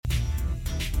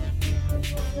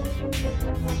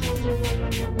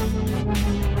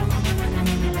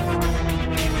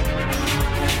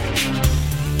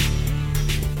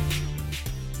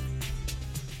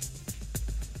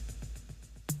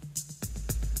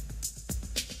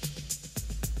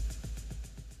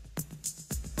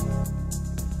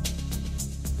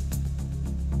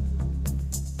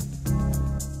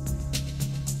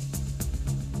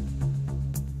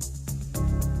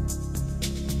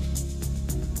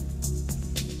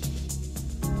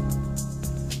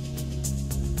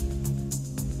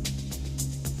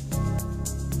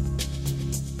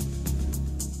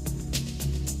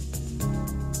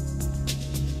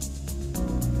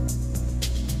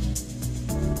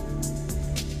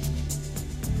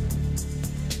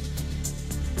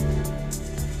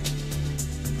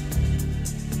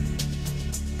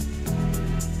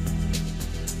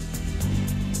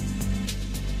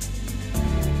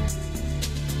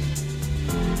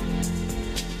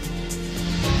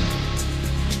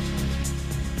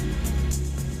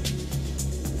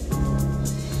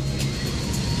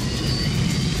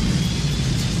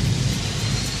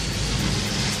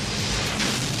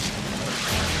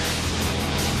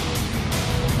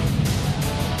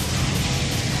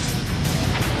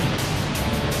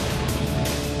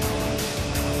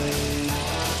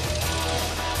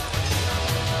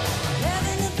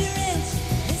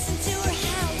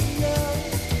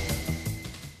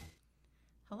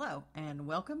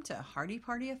Welcome to Hardy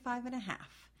Party of 5.5.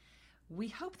 We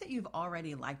hope that you've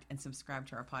already liked and subscribed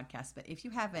to our podcast, but if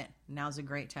you haven't, now's a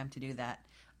great time to do that.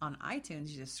 On iTunes,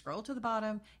 you just scroll to the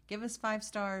bottom, give us 5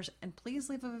 stars, and please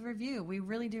leave a review. We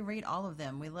really do read all of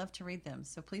them. We love to read them,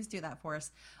 so please do that for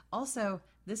us. Also,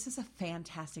 this is a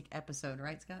fantastic episode,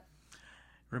 right, Scott?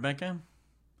 Rebecca,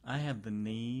 I have the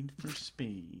need for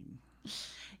speed.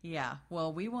 Yeah,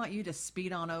 well, we want you to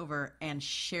speed on over and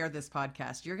share this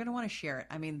podcast. You're going to want to share it.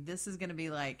 I mean, this is going to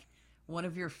be like one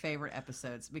of your favorite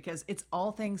episodes because it's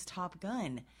all things Top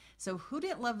Gun. So who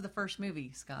didn't love the first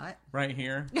movie, Scott? Right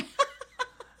here.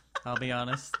 I'll be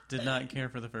honest, did not care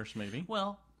for the first movie.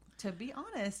 Well, to be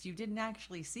honest, you didn't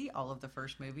actually see all of the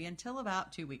first movie until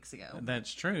about 2 weeks ago.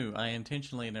 That's true. I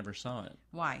intentionally never saw it.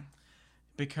 Why?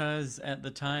 Because at the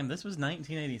time, this was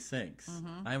 1986.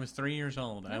 Mm-hmm. I was 3 years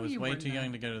old. I was way too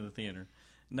young to go to the theater.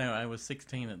 No, I was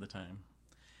 16 at the time.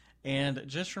 And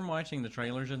just from watching the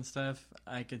trailers and stuff,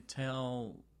 I could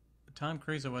tell Tom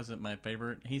Cruise wasn't my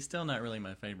favorite. He's still not really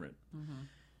my favorite. Mm-hmm.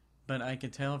 But I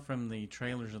could tell from the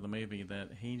trailers of the movie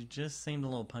that he just seemed a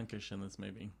little punkish in this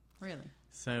movie. Really?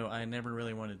 So I never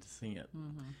really wanted to see it.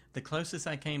 Mm-hmm. The closest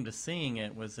I came to seeing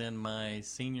it was in my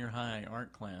senior high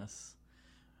art class.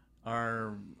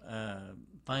 Our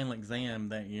final exam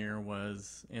that year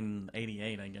was in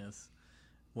 88, I guess,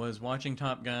 was watching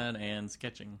Top Gun and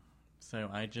sketching. So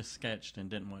I just sketched and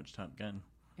didn't watch Top Gun.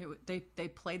 They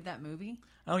played that movie?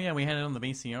 Oh, yeah, we had it on the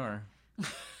VCR.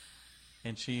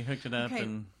 And she hooked it up. Okay.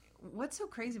 And what's so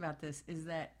crazy about this is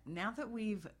that now that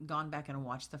we've gone back and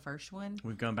watched the first one...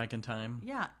 We've gone back in time?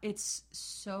 Yeah, it's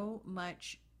so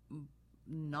much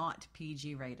not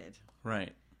PG rated.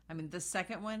 Right. I mean, the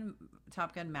second one,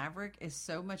 Top Gun Maverick, is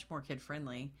so much more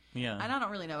kid-friendly. Yeah. And I don't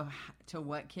really know to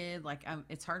what kid. Like,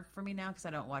 it's hard for me now because I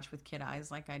don't watch with kid eyes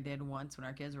like I did once when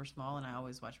our kids were small, and I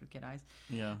always watch with kid eyes.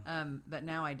 Yeah. But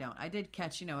now I don't. I did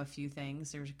catch, a few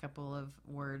things. There's a couple of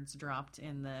words dropped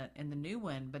in the new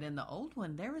one, but in the old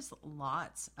one, there was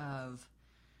lots of,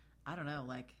 I don't know,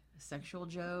 like sexual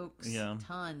jokes. Yeah.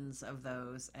 Tons of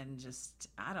those, and just,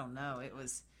 I don't know. It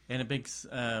was... And a big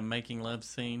making love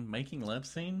scene. Making love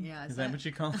scene? Yeah. Is that what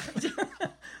you call it?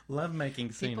 Love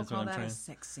making scene People is what call I'm that trying. a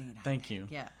sex scene. Thank you.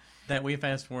 Yeah. That we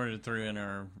fast forwarded through in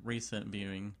our recent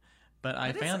viewing. But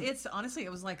I found it's honestly,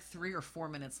 it was like 3 or 4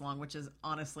 minutes long, which is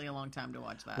honestly a long time to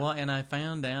watch that. Well, and I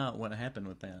found out what happened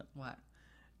with that. What?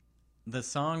 The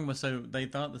song was they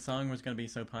thought the song was going to be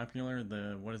so popular,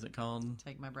 what is it called?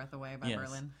 Take My Breath Away by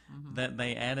Berlin. Mm-hmm. That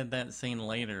they added that scene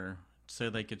later so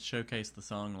they could showcase the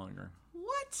song longer.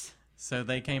 What? So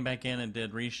they came back in and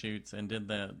did reshoots and did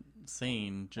that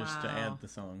scene just to add the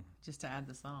song. Just to add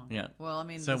the song. Yeah. Well, I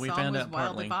mean, so the we song found was out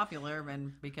wildly popular,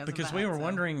 and because we were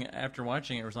wondering after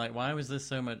watching it, was like, why was this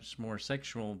so much more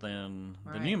sexual than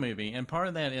the new movie? And part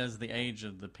of that is the age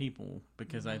of the people,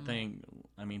 because I think,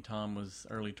 Tom was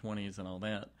early 20s and all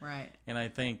that. Right. And I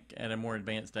think at a more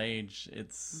advanced age,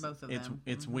 it's both of them.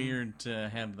 It's weird to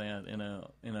have that in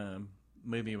a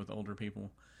movie with older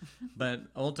people. But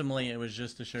ultimately, it was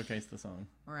just to showcase the song.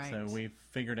 Right. So we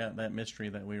figured out that mystery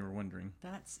that we were wondering.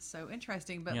 That's so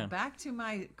interesting. But back to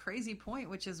my crazy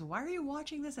point, which is, why are you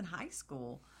watching this in high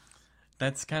school?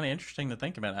 That's kind of interesting to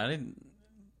think about.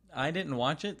 I didn't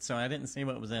watch it, so I didn't see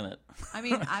what was in it. I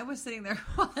mean, I was sitting there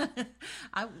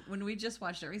when we just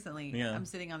watched it recently. Yeah. I'm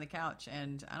sitting on the couch,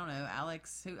 and I don't know,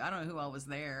 Alex, I don't know who all was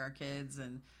there, our kids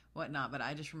and whatnot, but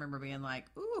I just remember being like,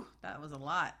 ooh, that was a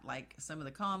lot. Like, some of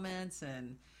the comments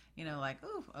and, you know, like,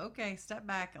 ooh, okay, step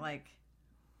back. Like,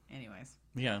 anyways.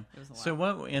 Yeah. It was a lot.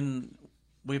 So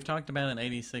we've talked about in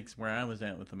 86 where I was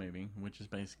at with the movie, which is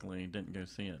basically didn't go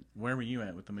see it. Where were you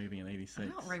at with the movie in 86? I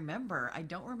don't remember. I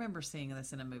don't remember seeing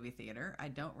this in a movie theater. I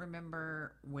don't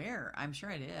remember where. I'm sure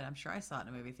I did. I'm sure I saw it in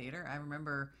a movie theater. I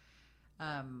remember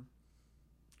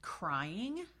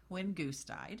crying when Goose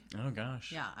died. Oh,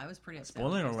 gosh. Yeah, I was pretty upset.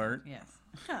 Spoiler alert. Yes.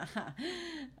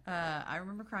 I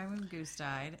remember crying when Goose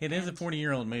died. It is a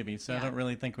 40-year-old movie, so Yeah. I don't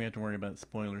really think we have to worry about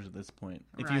spoilers at this point.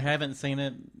 If you Right. haven't seen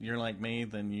it, you're like me,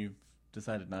 then you've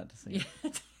decided not to see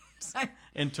it.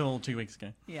 Until 2 weeks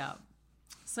ago. Yeah.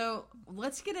 So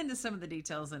let's get into some of the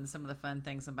details and some of the fun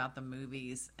things about the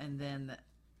movies, and then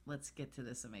let's get to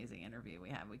this amazing interview we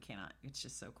have. We cannot, it's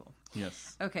just so cool.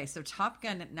 Yes. Okay, so Top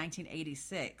Gun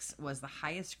 1986 was the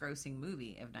highest grossing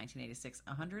movie of 1986,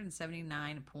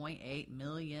 $179.8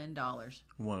 million.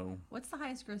 Whoa. What's the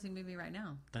highest grossing movie right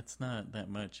now? That's not that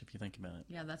much if you think about it.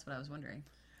 Yeah, that's what I was wondering.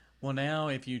 Well, now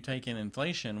if you take in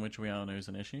inflation, which we all know is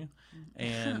an issue,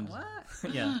 and What?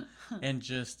 yeah, and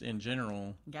just in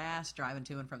general, Gas, driving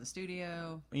to and from the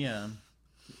studio. yeah.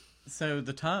 So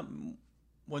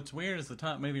what's weird is the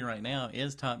top movie right now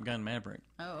is Top Gun Maverick,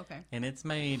 Oh, okay. and it's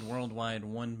made worldwide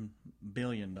 $1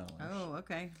 billion. Oh,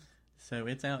 okay. So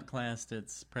it's outclassed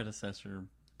its predecessor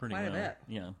pretty Quite a well. bit.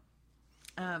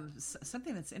 Yeah.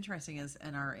 Something that's interesting is,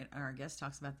 and our guest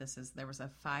talks about this, is there was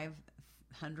a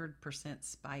 500%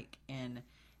 spike in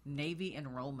Navy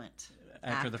enrollment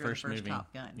After the first movie.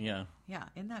 Top Gun. Yeah. Yeah,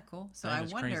 isn't that cool? So That I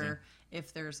is wonder crazy.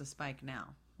 if there's a spike now.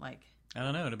 Like, I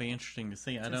don't know. It'll be interesting to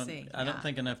see. I yeah. don't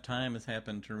think enough time has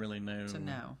happened to really know,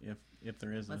 know. if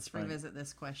there is a let's spike. revisit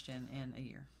this question in a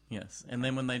year. Yes, and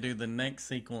then when they do the next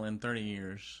sequel in 30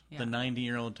 years, Yeah. the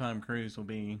 90-year-old Tom Cruise will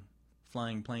be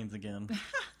flying planes again,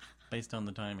 based on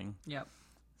the timing. Yep.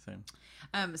 So,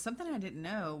 Something I didn't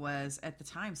know was at the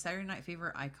time, Saturday Night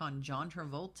Fever icon John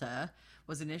Travolta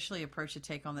was initially approached to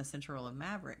take on the central role of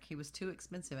Maverick. He was too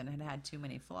expensive and had had too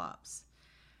many flops.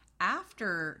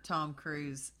 After Tom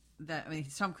Cruise,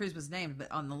 Tom Cruise was named,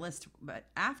 but on the list. But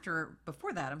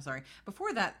before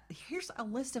that, here's a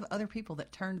list of other people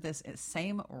that turned this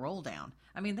same role down.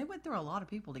 I mean, they went through a lot of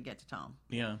people to get to Tom.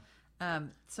 yeah.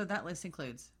 So that list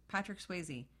includes Patrick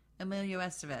Swayze, Emilio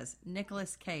Estevez,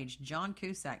 Nicolas Cage, John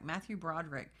Cusack, Matthew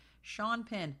Broderick, Sean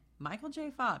Penn, Michael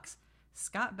J. Fox,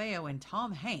 Scott Baio, and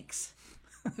Tom Hanks.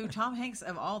 Who Tom Hanks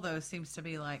of all those seems to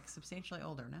be like substantially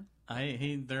older, no?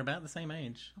 They're about the same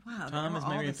age. Wow, Tom they is were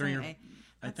all maybe the same age.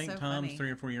 I That's think so Tom's funny.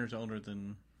 3 or 4 years older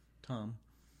than Tom.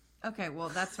 Okay, well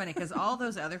that's funny because all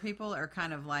those other people are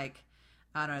kind of like,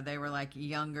 I don't know, they were like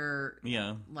younger,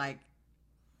 Yeah. like,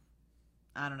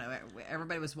 I don't know,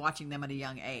 everybody was watching them at a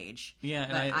young age. Yeah,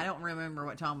 But and I don't remember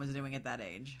what Tom was doing at that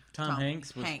age. Tom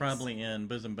Hanks was probably in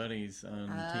Bosom Buddies on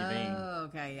TV. Oh,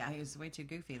 okay, yeah, he was way too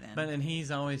goofy then. And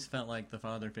he's always felt like the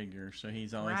father figure, so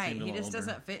he's always right, seemed a he little just older.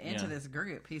 doesn't fit into Yeah. this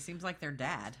group. He seems like their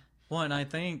dad. Well, and I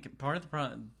think part of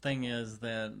the thing is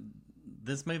that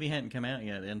this movie hadn't come out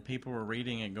yet, and people were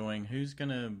reading it going, who's going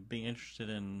to be interested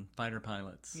in fighter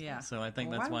pilots? Yeah. So I think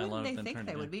Well, that's why a lot of they them think turned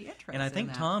they it would down. be interested And I think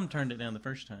in that? Tom turned it down the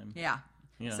first time. Yeah.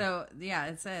 Yeah. So, yeah,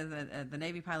 it says that the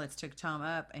Navy pilots took Tom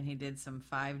up, and he did some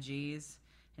 5Gs,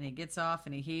 and he gets off,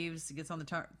 and he heaves, gets on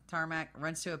the tarmac,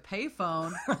 runs to a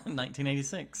payphone,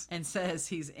 1986. and says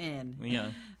he's in.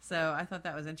 Yeah. So I thought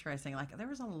that was interesting. Like, there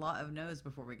was a lot of no's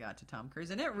before we got to Tom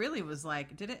Cruise, and it really was like,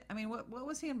 what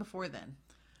was he in before then?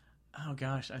 Oh,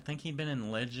 gosh. I think he'd been in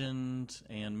Legend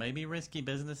and maybe Risky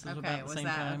Business Okay, about the was same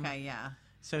that, time. okay, yeah.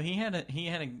 So he had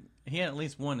at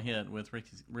least one hit with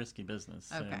Risky Business.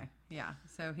 So. Okay, yeah.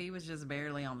 So he was just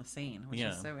barely on the scene, which Yeah.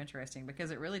 is so interesting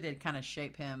because it really did kind of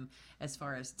shape him as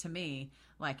far as, to me,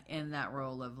 like in that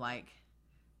role of like,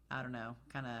 I don't know,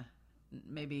 kind of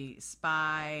maybe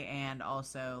spy and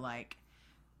also like,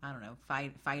 I don't know,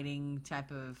 fighting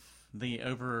type of. The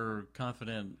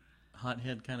overconfident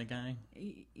hothead kind of guy.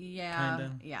 Yeah,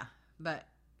 Kinda. yeah, but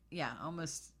yeah,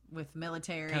 almost with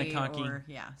military Kinda cocky. or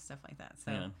stuff like that.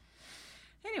 So. Yeah.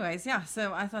 Anyways, yeah,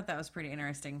 so I thought that was pretty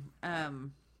interesting.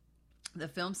 The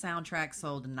film soundtrack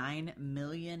sold 9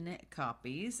 million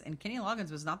copies, and Kenny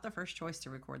Loggins was not the first choice to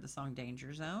record the song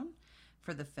Danger Zone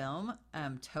for the film.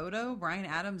 Toto, Bryan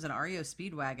Adams, and REO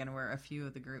Speedwagon were a few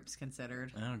of the groups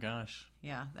considered. Oh, gosh.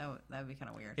 Yeah, that would be kind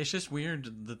of weird. It's just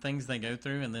weird the things they go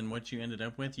through and then what you ended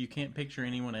up with. You can't picture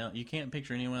anyone else. You can't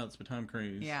picture anyone else but Tom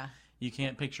Cruise. Yeah. you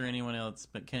can't picture anyone else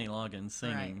but Kenny Loggins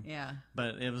singing. Right, yeah.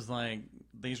 But it was like,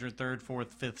 these are third,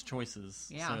 fourth, fifth choices.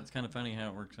 Yeah. So it's kind of funny how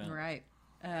it works out. Right.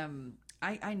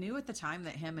 I knew at the time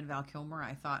that him and Val Kilmer,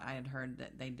 I thought I had heard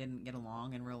that they didn't get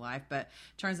along in real life, but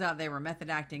turns out they were method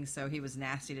acting, so he was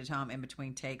nasty to Tom in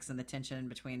between takes, and the tension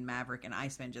between Maverick and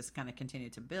Iceman just kind of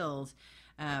continued to build.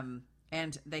 And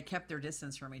they kept their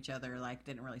distance from each other, like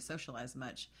didn't really socialize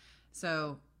much.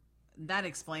 So that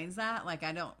explains that. Like,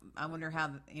 I wonder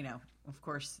how, of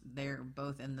course they're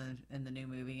both in the new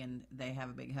movie and they have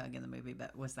a big hug in the movie,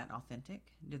 but was that authentic?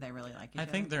 Do they really like each other?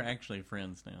 I think they're actually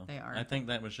friends now. They are. I think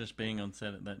that was just being on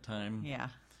set at that time. Yeah.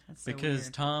 That's so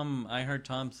because weird. I heard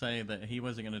Tom say that he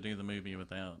wasn't going to do the movie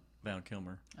without Val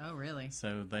Kilmer. Oh, really?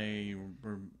 So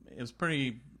it was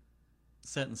pretty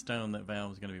set in stone that Val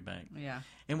was going to be back. Yeah.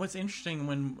 And what's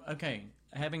interesting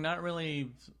having not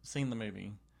really seen the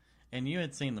movie, and you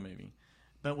had seen the movie,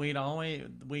 but we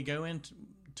go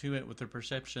into it with the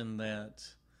perception that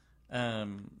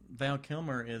Val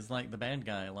Kilmer is like the bad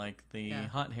guy, like the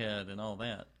hothead and all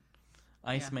that.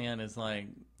 Iceman is like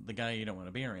the guy you don't want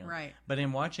to be around. Right. But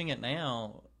in watching it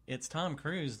now, it's Tom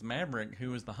Cruise, Maverick, who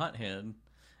was the hothead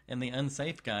and the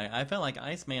unsafe guy. I felt like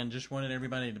Iceman just wanted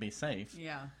everybody to be safe.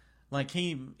 Yeah. Like,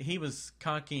 he was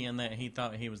cocky in that he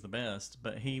thought he was the best,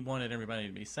 but he wanted everybody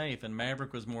to be safe. And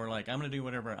Maverick was more like, I'm going to do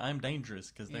whatever. I'm dangerous,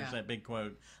 because there's that big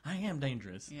quote, I am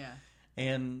dangerous. Yeah.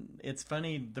 And it's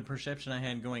funny, the perception I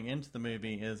had going into the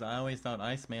movie is I always thought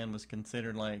Iceman was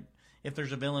considered, like, if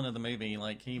there's a villain of the movie,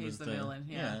 like, he's was the villain.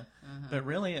 Yeah. Uh-huh. But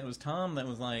really, it was Tom that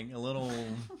was like a little,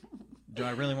 do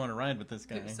I really want to ride with this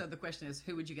guy? So the question is,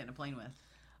 who would you get in a plane with?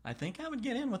 I think I would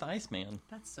get in with Iceman.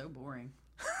 That's so boring.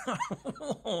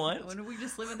 What? When we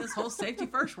just live in this whole safety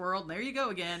first world, and there you go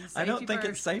again. I don't think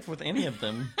it's safe with any of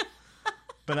them.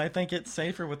 But I think it's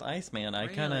safer with Iceman. I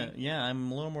kind of,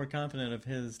 I'm a little more confident of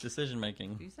his decision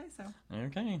making. You say so.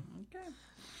 Okay.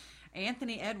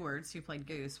 Anthony Edwards, who played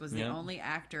Goose, was the only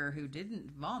actor who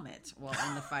didn't vomit while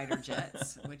in the fighter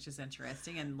jets, which is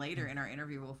interesting. And later in our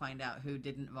interview, we'll find out who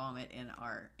didn't vomit in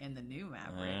the new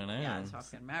Maverick. I know. Yeah,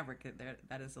 Top Gun Maverick.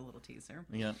 That is a little teaser.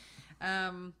 Yeah.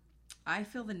 I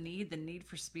feel the Need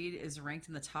for Speed is ranked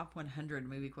in the top 100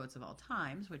 movie quotes of all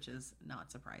times, which is not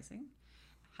surprising.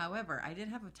 However, I did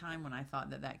have a time when I thought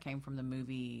that came from the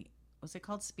movie. Was it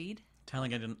called Speed?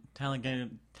 Talladega. How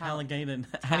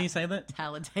do you say that?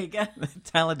 Talladega.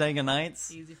 Talladega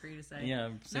Nights. Easy for you to say.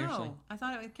 Yeah, seriously. No, I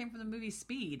thought it came from the movie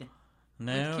Speed.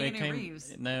 No, with Keanu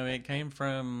Reeves. It came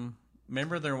from.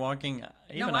 Remember, they're walking.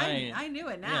 I knew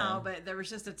it now, but there was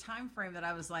just a time frame that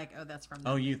I was like, "Oh, that's from."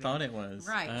 You thought it was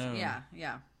right? Oh. Yeah.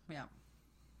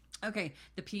 Okay,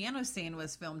 the piano scene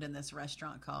was filmed in this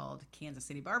restaurant called Kansas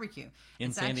City Barbecue.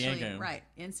 In San Diego. Right,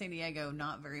 in San Diego,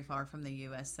 not very far from the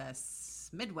USS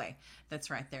Midway.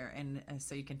 That's right there. And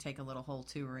so you can take a little whole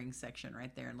touring section right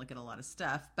there and look at a lot of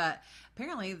stuff. But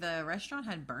apparently the restaurant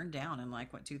had burned down in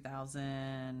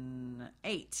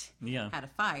 2008. Yeah. Had a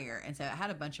fire. And so it had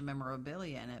a bunch of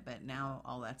memorabilia in it, but now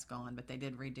all that's gone. But they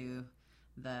did redo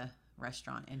the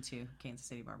restaurant into Kansas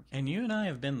City Barbecue. And you and I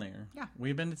have been there. Yeah.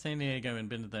 We've been to San Diego and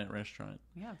been to that restaurant.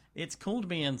 Yeah. It's cool to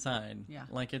be inside. Yeah.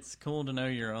 Like, it's cool to know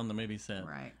you're on the movie set.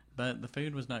 Right. But the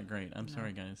food was not great. I'm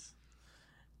sorry, guys.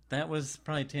 That was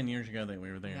probably 10 years ago that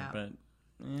we were there. Yeah. But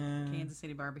Kansas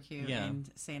City Barbecue and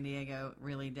San Diego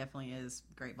really definitely is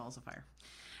Great Balls of Fire.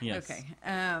 Yes. Okay.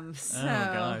 So,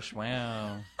 oh, gosh.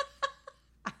 Wow.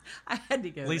 I had to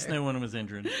go At least there. no one was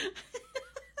injured.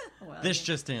 Well, this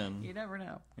just in. You never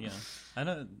know. Yeah. I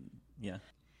don't. Yeah.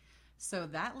 So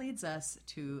that leads us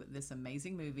to this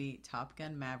amazing movie, Top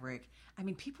Gun Maverick. I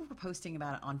mean, people were posting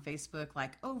about it on Facebook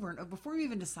like over and over before we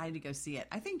even decided to go see it.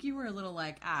 I think you were a little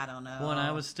like, I don't know. Well, and I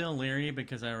was still leery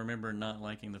because I remember not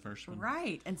liking the first one.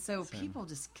 Right. And so people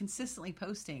just consistently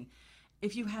posting,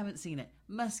 if you haven't seen it,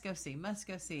 must go see.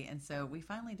 And so we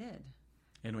finally did.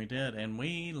 And we did, and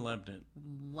we loved it.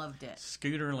 Loved it.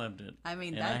 Scooter loved it. I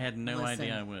mean, and I had no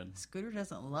idea I would. Scooter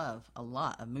doesn't love a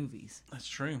lot of movies. That's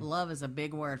true. Love is a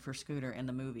big word for Scooter in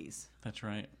the movies. That's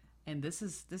right. And this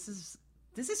is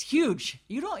huge.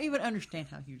 You don't even understand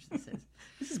how huge this is.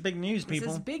 This is big news, people.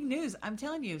 This is big news. I'm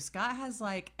telling you, Scott has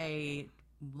a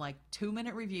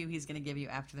 2-minute review he's going to give you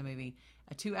after the movie.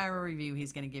 A 2-hour review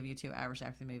he's going to give you 2 hours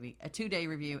after the movie. A 2-day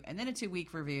review, and then a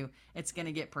 2-week review. It's going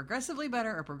to get progressively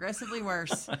better or progressively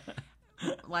worse.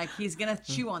 He's going to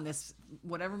chew on this,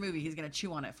 whatever movie, he's going to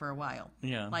chew on it for a while.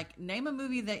 Yeah. Name a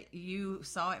movie that you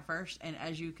saw at first, and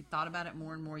as you thought about it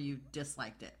more and more, you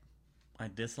disliked it. I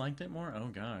disliked it more? Oh,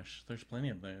 gosh. There's plenty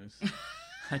of those.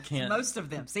 I can't. Most of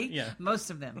them. See? Yeah. Most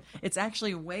of them. It's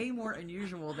actually way more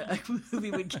unusual that a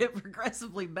movie would get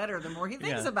progressively better the more he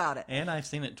thinks about it. And I've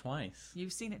seen it twice.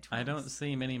 You've seen it twice. I don't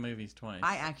see many movies twice.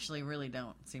 I actually really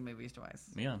don't see movies twice.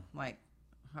 Yeah. Like,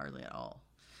 hardly at all.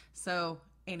 So,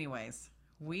 anyways,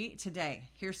 today,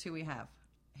 here's who we have.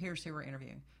 Here's who we're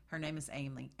interviewing. Her name is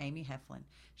Amy Heflin.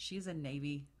 She's a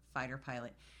Navy fighter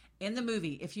pilot. In the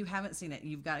movie, if you haven't seen it,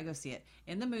 you've got to go see it.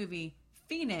 In the movie,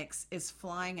 Phoenix is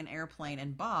flying an airplane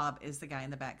and Bob is the guy in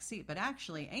the back seat. But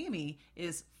actually, Amy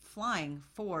is flying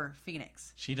for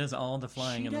Phoenix. She does all the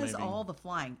flying in the movie. She does all the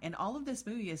flying. And all of this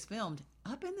movie is filmed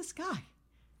up in the sky.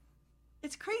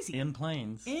 It's crazy. In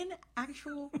planes. In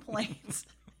actual planes.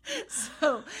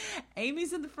 So,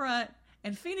 Amy's in the front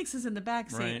and Phoenix is in the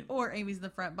back seat. Right. Or Amy's in the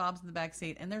front, Bob's in the back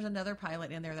seat. And there's another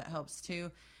pilot in there that helps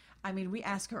too. I mean, we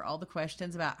ask her all the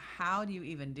questions about how do you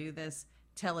even do this?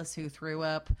 Tell us who threw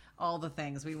up, all the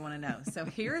things we want to know. So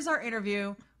here's our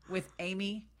interview with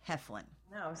Amy Heflin.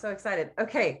 No, I'm so excited.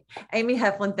 Okay, Amy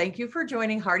Heflin, thank you for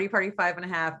joining Hardy Party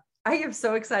 5.5. I am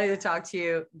so excited to talk to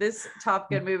you. This Top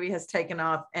Gun movie has taken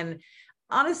off. And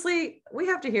honestly, we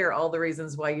have to hear all the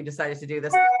reasons why you decided to do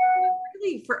this.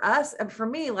 Really, for us, and for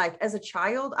me, like as a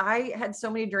child, I had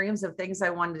so many dreams of things I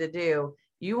wanted to do.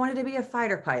 You wanted to be a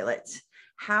fighter pilot.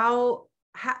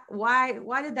 Why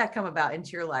did that come about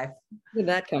into your life? Where did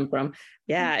that come from?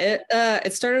 Yeah,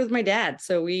 it started with my dad.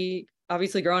 So we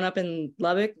obviously growing up in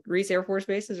Lubbock, Reese Air Force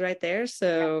Base is right there.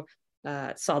 So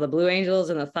saw the Blue Angels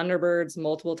and the Thunderbirds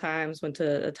multiple times, went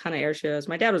to a ton of air shows.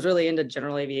 My dad was really into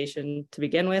general aviation to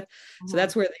begin with. So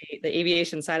that's where the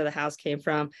aviation side of the house came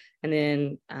from. And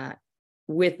then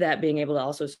with that being able to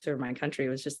also serve my country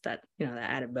was just that, that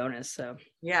added bonus. So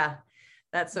yeah.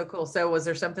 That's so cool. So was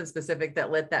there something specific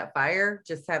that lit that fire?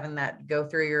 Just having that go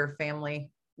through your family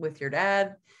with your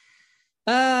dad?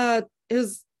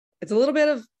 It's a little bit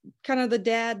of kind of the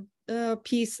dad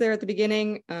piece there at the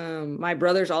beginning. My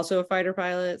brother's also a fighter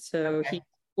pilot. So he's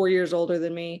 4 years older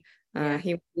than me.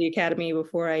 He went to the academy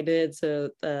before I did.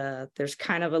 So there's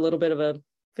kind of a little bit of a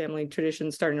family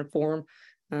tradition starting to form.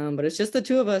 But it's just the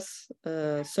two of us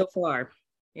so far.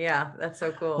 Yeah, that's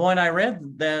so cool. Well, and I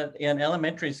read that in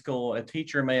elementary school, a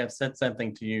teacher may have said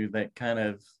something to you that kind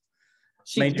of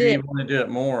made you want to do it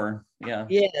more. Yeah.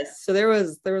 Yes. So there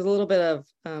was a little bit of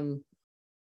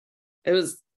it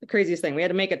was the craziest thing. We had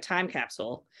to make a time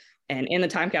capsule, and in the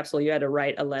time capsule, you had to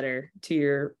write a letter to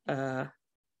your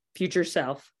future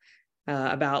self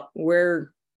about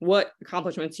what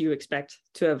accomplishments you expect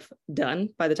to have done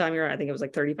by the time I think it was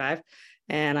like 35.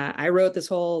 And I wrote this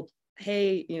whole,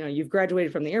 hey, you've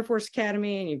graduated from the Air Force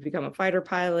Academy and you've become a fighter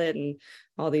pilot and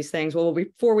all these things. Well,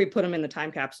 before we put them in the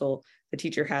time capsule, the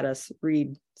teacher had us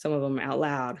read some of them out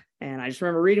loud. And I just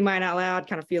remember reading mine out loud,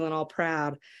 kind of feeling all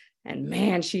proud. And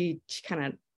man, she kind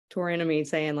of tore into me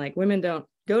saying like, women don't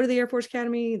go to the Air Force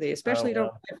Academy. They especially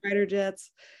don't fly fighter jets.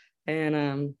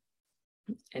 And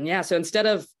yeah, so instead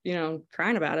of,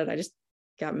 crying about it, I just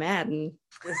got mad and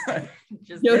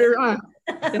just showed her on.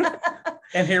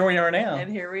 And here we are now. And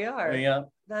here we are. Yeah.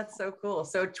 That's so cool.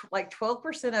 So like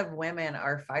 12% of women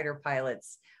are fighter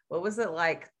pilots. What was it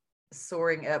like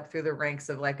soaring up through the ranks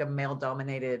of like a male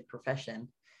dominated profession?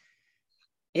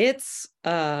 It's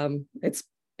been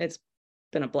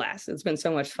a blast. It's been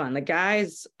so much fun. The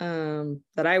guys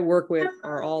that I work with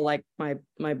are all like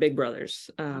my big brothers.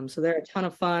 So they're a ton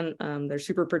of fun. They're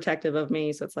super protective of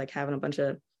me. So it's like having a bunch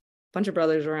of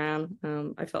brothers around.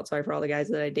 I felt sorry for all the guys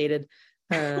that I dated.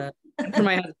 For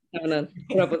my husband having to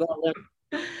put up with all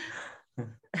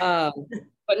them.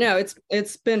 But no,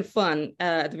 it's been fun.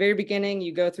 At the very beginning,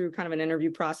 you go through kind of an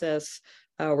interview process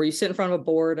where you sit in front of a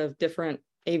board of different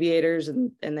aviators,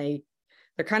 and they're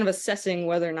kind of assessing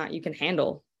whether or not you can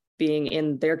handle being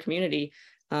in their community.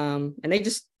 And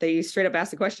they straight up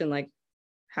ask the question, like,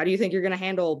 how do you think you're going to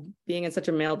handle being in such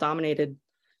a male dominated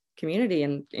community?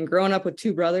 And growing up with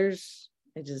two brothers,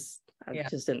 it just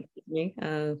didn't fit me.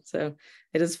 So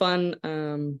it is fun.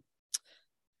 When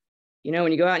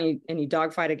you go out and you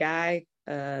dogfight a guy,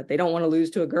 they don't want to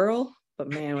lose to a girl, but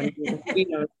man, when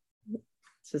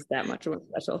it's just that much more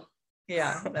special.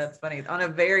 Yeah, that's funny. On a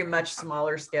very much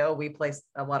smaller scale, we play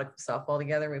a lot of softball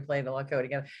together. We played a lot of co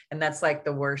together. And that's like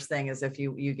the worst thing is if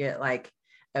you get like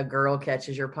a girl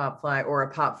catches your pop fly, or a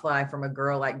pop fly from a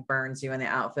girl like burns you in the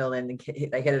outfield and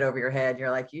they hit it over your head.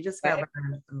 You're like, you just got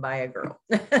burned by a girl.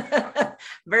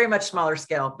 Very much smaller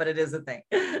scale, but it is a thing.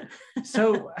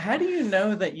 So how do you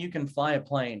know that you can fly a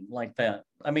plane like that?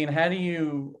 I mean,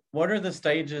 what are the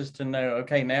stages to know,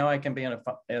 okay, now I can be in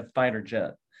a fighter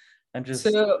jet?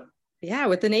 Yeah,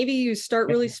 with the Navy, you start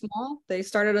really small. They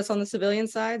started us on the civilian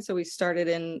side. So we started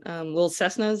in little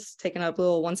Cessnas, taking up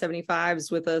little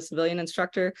 175s with a civilian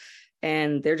instructor.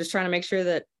 And they're just trying to make sure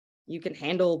that you can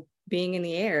handle being in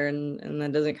the air and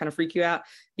that doesn't kind of freak you out.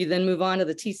 You then move on to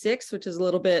the T6, which is a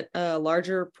little bit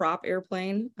larger prop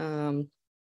airplane. And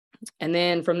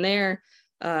then from there,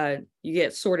 you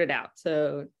get sorted out.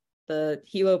 So the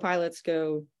helo pilots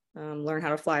go learn how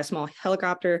to fly a small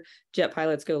helicopter. Jet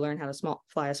pilots go learn how to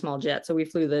fly a small jet. So we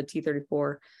flew the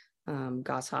T-34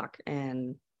 Goshawk,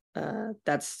 and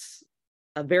that's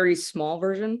a very small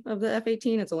version of the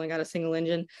F-18. It's only got a single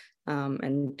engine.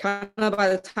 And kind of by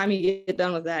the time you get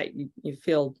done with that, you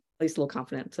feel at least a little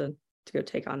confident to go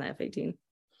take on the F-18.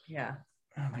 Yeah.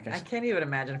 Oh my gosh. I can't even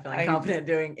imagine feeling confident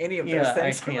doing any of those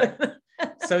things. I can't.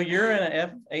 So you're in an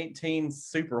F-18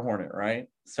 Super Hornet, right?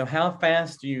 So how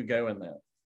fast do you go in that?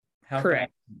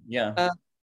 Correct. Yeah.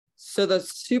 So the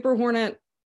Super Hornet,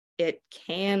 it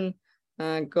can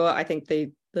go, I think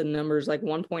the number's like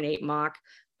 1.8 Mach.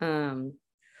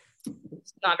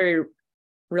 It's not very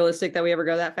realistic that we ever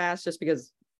go that fast, just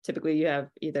because typically you have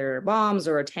either bombs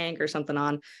or a tank or something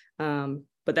on.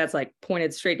 But that's like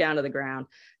pointed straight down to the ground.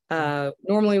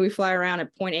 Normally we fly around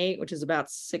at 0.8, which is about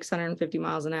 650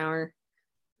 miles an hour.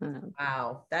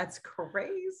 Wow, that's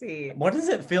crazy. What does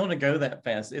it feel to go that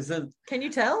fast? Can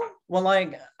you tell? Well,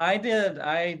 like I did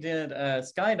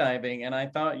skydiving, and I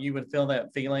thought you would feel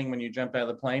that feeling when you jump out of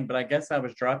the plane, but I guess I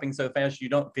was dropping so fast you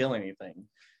don't feel anything.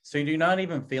 So you do not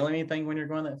even feel anything when you're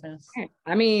going that fast?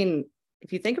 I mean,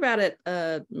 if you think about it,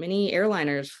 many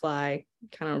airliners fly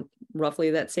kind of roughly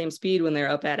that same speed when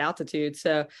they're up at altitude.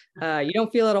 So you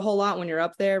don't feel it a whole lot when you're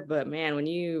up there, but man, when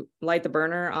you light the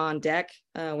burner on deck,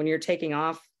 when you're taking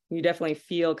off, you definitely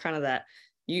feel kind of that.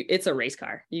 It's a race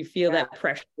car. You feel that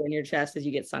pressure in your chest as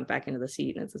you get sunk back into the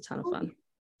seat, and it's a ton of fun.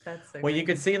 That's so well, you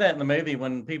could see that in the movie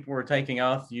when people were taking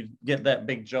off. You get that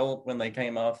big jolt when they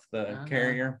came off the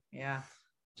carrier. Yeah,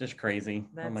 just crazy.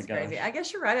 That's oh my crazy. gosh. I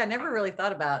guess you're right. I never really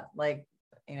thought about like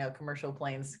commercial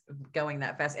planes going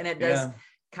that fast, and it does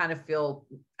kind of feel,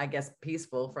 I guess,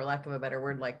 peaceful, for lack of a better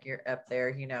word. Like you're up there,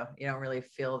 you don't really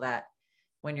feel that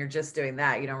when you're just doing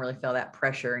that. You don't really feel that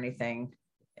pressure or anything.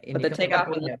 But the takeoff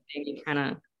and the thing, you kind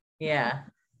of get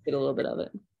a little bit of it.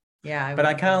 Yeah, but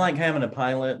I kind of like having a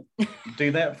pilot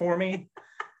do that for me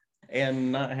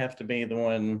and not have to be the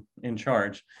one in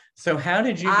charge. So how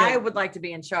did you I would like to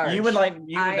be in charge. You would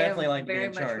definitely like to be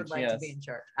in charge. Very much would like to be in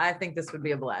charge. I think this would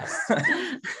be a blast.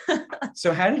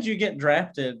 So how did you get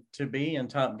drafted to be in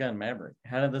Top Gun Maverick?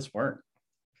 How did this work?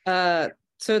 So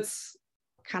it's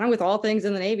kind of with all things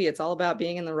in the Navy, it's all about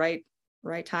being in the right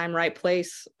time, right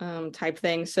place type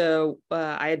thing. So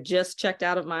I had just checked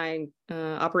out of my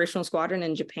operational squadron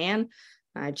in Japan.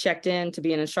 I checked in to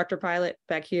be an instructor pilot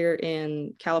back here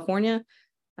in California.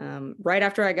 Right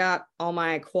after I got all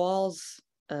my quals,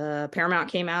 Paramount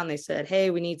came out and they said, hey,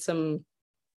 we need some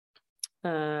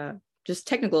just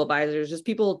technical advisors, just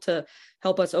people to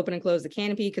help us open and close the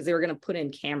canopy, because they were going to put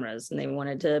in cameras and they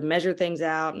wanted to measure things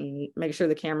out and make sure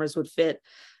the cameras would fit.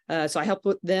 So I helped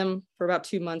with them for about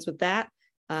 2 months with that.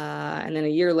 And then a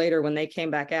year later, when they came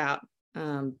back out,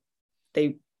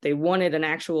 they wanted an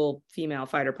actual female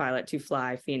fighter pilot to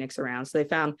fly Phoenix around. So they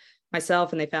found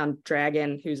myself and they found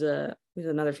Dragon, who's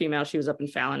another female. She was up in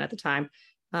Fallon at the time.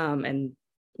 And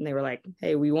they were like,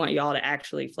 hey, we want y'all to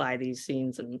actually fly these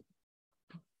scenes. And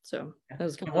so that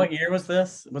was kind of what year was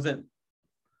this? Was it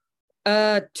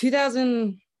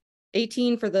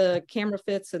 2018 for the camera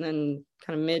fits, and then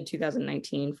kind of mid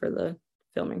 2019 for the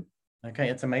filming. Okay,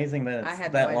 it's amazing that I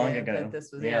had that no long idea ago. that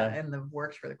this was in the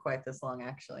works for quite this long,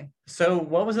 actually. So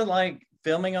what was it like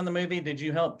filming on the movie? Did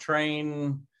you help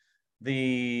train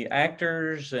the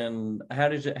actors, and how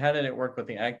did it work with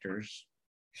the actors?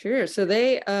 Sure. So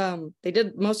they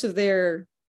did most of their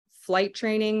flight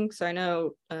training. So I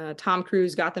know Tom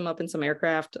Cruise got them up in some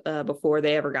aircraft before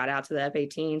they ever got out to the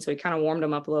F-18. So he kind of warmed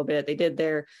them up a little bit. They did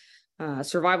their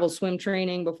survival swim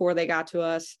training before they got to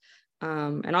us.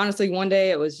 And honestly, one day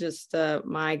it was just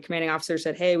my commanding officer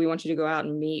said, hey, we want you to go out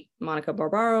and meet Monica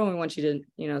Barbaro. We want you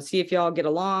to, see if y'all get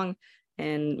along,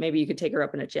 and maybe you could take her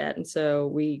up in a jet. And so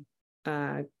we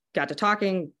got to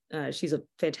talking. She's a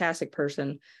fantastic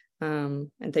person.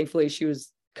 And thankfully she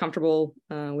was comfortable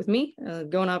with me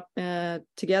going up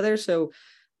together. So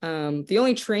the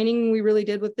only training we really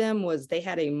did with them was they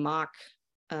had a mock,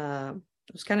 it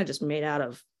was kind of just made out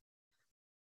of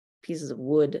pieces of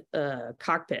wood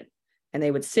cockpit. And they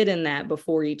would sit in that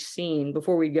before each scene,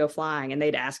 before we'd go flying, and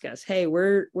they'd ask us, hey,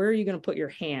 where are you going to put your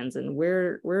hands? And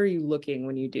where are you looking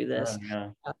when you do this?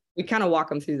 We kind of walk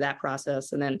them through that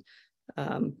process. And then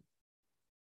I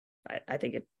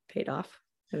think it paid off.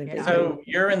 I think So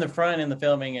you're in the front in the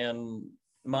filming and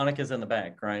Monica's in the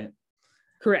back, right?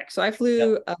 Correct. So I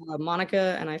flew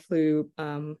Monica and I flew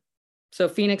so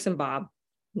Phoenix and Bob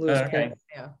Lewis Pullman.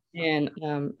 Yeah.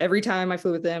 And every time I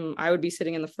flew with them, I would be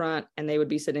sitting in the front and they would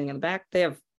be sitting in the back. They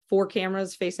have 4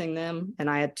 cameras facing them and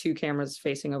I had 2 cameras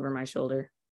facing over my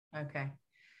shoulder. Okay.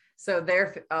 So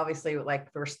they're obviously like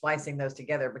we're splicing those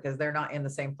together because they're not in the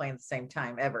same plane at the same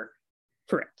time ever.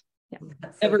 Correct. Yeah.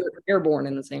 Ever airborne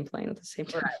in the same plane at the same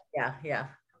time. Right. Yeah. Yeah.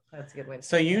 That's a good way to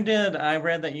So you did, I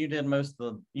read that you did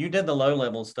you did the low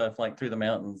level stuff like through the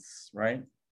mountains, right?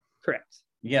 Correct.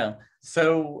 Yeah.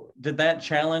 So did that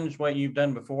challenge what you've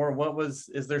done before?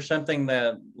 Is there something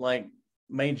that like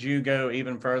made you go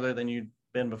even further than you'd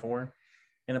been before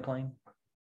in a plane?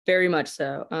 Very much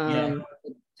so.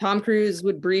 Tom Cruise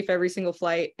would brief every single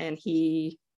flight and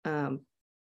he,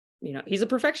 he's a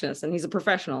perfectionist and he's a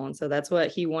professional. And so that's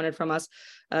what he wanted from us.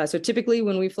 So typically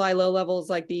when we fly low levels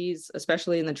like these,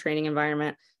 especially in the training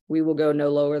environment, we will go no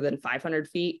lower than 500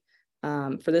 feet.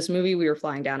 For this movie, we were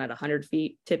flying down at 100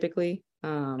 feet typically.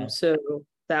 So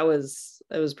it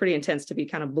was pretty intense to be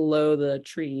kind of below the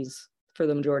trees for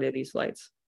the majority of these flights.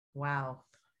 Wow.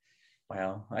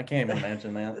 I can't even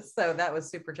imagine that. So that was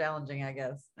super challenging, I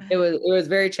guess. It was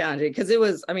very challenging because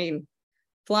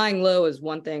flying low is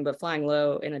one thing, but flying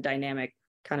low in a dynamic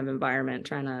kind of environment,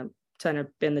 trying to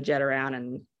bend the jet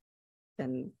around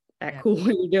and act cool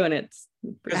when you're doing it.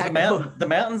 Because the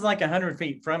mountain's like 100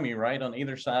 feet from you, right? On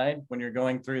either side when you're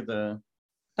going through the...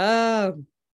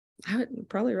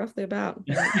 probably roughly about.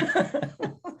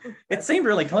 It seemed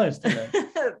really close to me.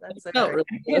 Really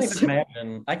I can't even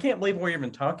imagine. I can't believe we're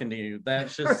even talking to you.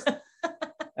 That's just,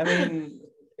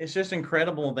 it's just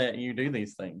incredible that you do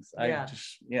these things.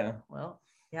 Well,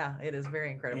 yeah, it is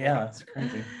very incredible. Yeah, it's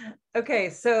crazy. Okay,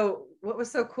 so what was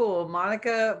so cool,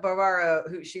 Monica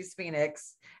Barbaro, she's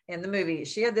Phoenix in the movie,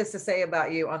 she had this to say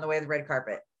about you on the way to the red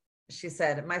carpet. She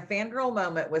said, my fangirl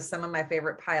moment was some of my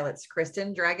favorite pilots,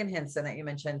 Kristen Dragon Henson that you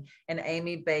mentioned, and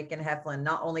Amy Bacon Heflin,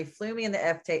 not only flew me in the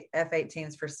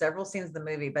F-18s for several scenes of the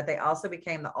movie, but they also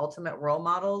became the ultimate role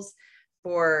models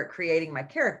for creating my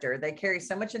character. They carry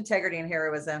so much integrity and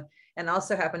heroism and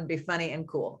also happen to be funny and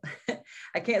cool.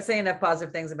 I can't say enough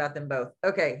positive things about them both.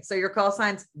 Okay, so your call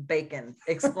sign's Bacon.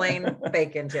 Explain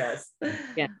Bacon to us.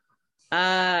 Yeah.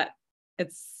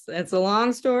 It's a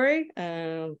long story,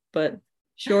 but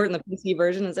short in the PC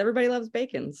version is everybody loves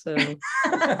bacon. So so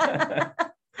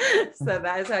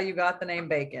that is how you got the name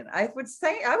Bacon. I would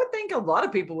think a lot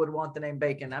of people would want the name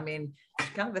Bacon. It's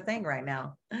kind of a thing right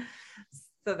now.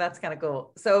 So that's kind of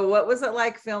cool. So what was it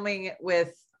like filming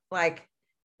with, like,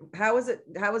 how was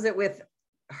it with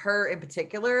her in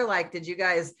particular? Like, did you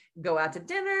guys go out to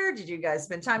dinner? Did you guys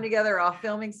spend time together off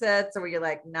filming sets? Or were you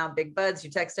like now big buds, you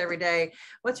text every day?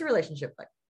 What's your relationship like?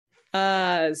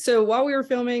 So while we were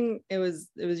filming, it was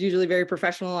usually very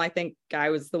professional. I think I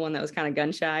was the one that was kind of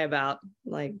gun shy about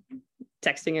like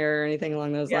texting her or anything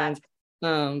along those lines.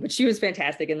 But she was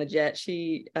fantastic in the jet.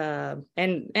 She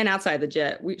and outside the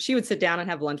jet, she would sit down and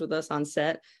have lunch with us on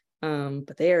set.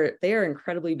 But they are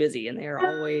incredibly busy and they are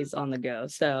always on the go.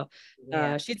 So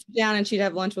she'd sit down and she'd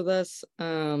have lunch with us.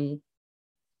 In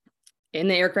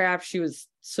the aircraft, she was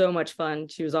so much fun.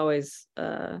 She was always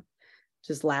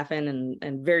just laughing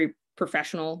and very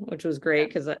professional, which was great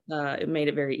because it made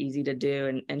it very easy to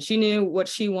do. And she knew what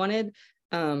she wanted.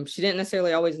 She didn't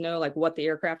necessarily always know like what the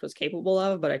aircraft was capable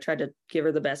of, but I tried to give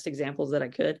her the best examples that I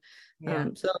could.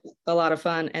 So a lot of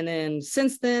fun. And then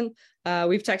since then,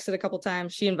 we've texted a couple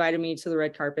times. She invited me to the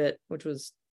red carpet, which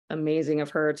was amazing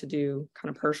of her to do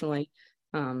kind of personally.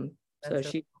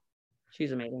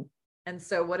 She's amazing. And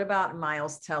so what about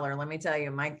Miles Teller? Let me tell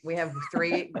you, we have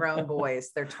 3 grown boys.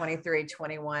 They're 23,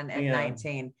 21, and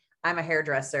 19. I'm a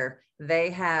hairdresser.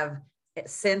 They have,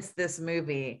 since this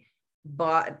movie,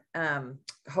 bought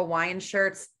Hawaiian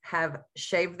shirts, have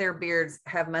shaved their beards,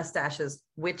 have mustaches,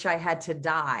 which I had to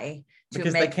dye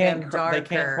to make them darker. They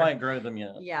can't quite grow them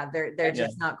yet. Yeah, they're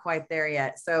just not quite there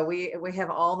yet. So we have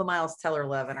all the Miles Teller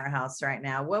love in our house right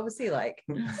now. What was he like?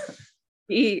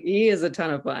 He is a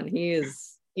ton of fun.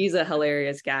 He's a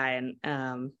hilarious guy.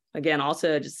 And again,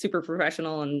 also just super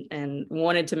professional and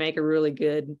wanted to make a really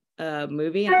good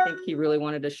movie. And I think he really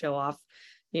wanted to show off,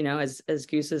 as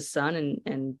Goose's son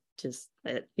and just,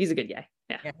 he's a good guy.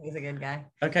 Yeah, he's a good guy.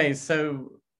 Okay.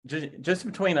 So just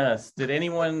between us, did any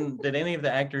of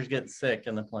the actors get sick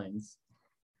in the planes?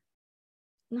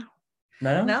 No.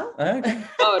 No? No? Okay.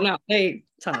 Oh no, a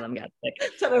ton of them got sick.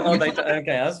 Oh,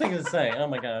 okay. I was thinking to say, oh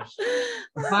my gosh.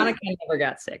 Monica never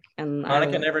got sick, and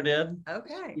Monica never did?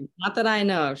 Okay. not that I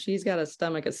know of. She's got a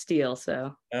stomach of steel,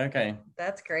 so Okay.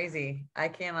 That's crazy. I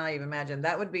cannot even imagine.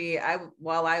 That would be,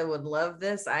 while I would love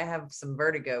this, I have some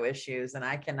vertigo issues and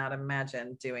I cannot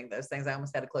imagine doing those things. I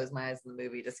almost had to close my eyes in the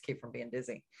movie just to keep from being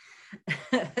dizzy.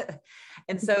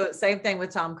 And so same thing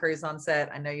with Tom Cruise on set.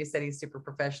 I know you said he's super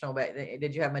professional, but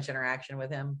did you have much interaction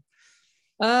with him?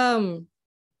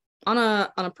 on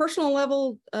a personal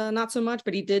level, not so much,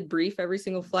 but he did brief every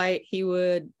single flight. He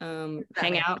would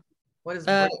hang out. What is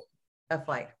a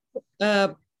flight?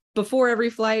 Before every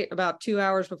flight, about 2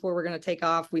 hours before we're going to take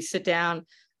off, we sit down.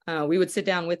 We would sit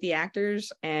down with the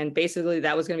actors, and basically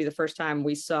that was going to be the first time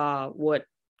we saw what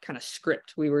kind of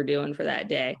script we were doing for that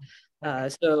day.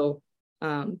 So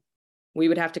we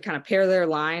would have to kind of pair their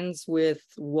lines with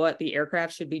what the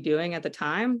aircraft should be doing at the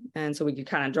time. And so we could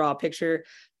kind of draw a picture.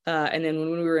 And then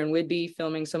when we were in Whidbey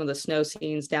filming some of the snow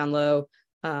scenes down low,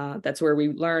 that's where we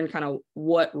learned kind of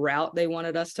what route they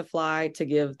wanted us to fly to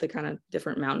give the kind of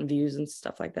different mountain views and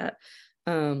stuff like that.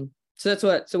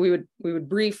 So we would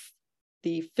brief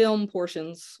the film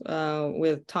portions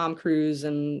with Tom Cruise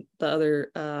and the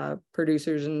other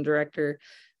producers and director.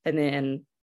 And then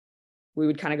we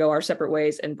would kind of go our separate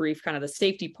ways and brief kind of the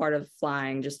safety part of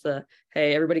flying, just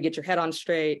hey, everybody get your head on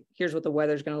straight. Here's what the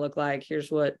weather's going to look like.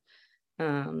 Here's what,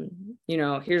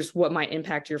 here's what might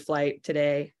impact your flight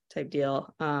today type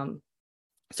deal.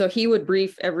 So he would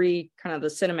brief every kind of the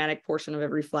cinematic portion of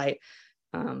every flight.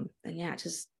 And yeah,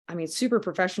 super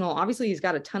professional. Obviously he's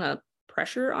got a ton of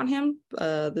pressure on him.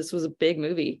 This was a big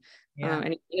movie, and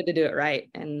he needed to do it right.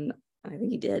 And I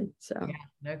think he did. So yeah,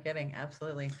 no kidding.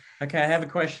 Absolutely. Okay. I have a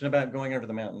question about going over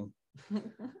the mountain.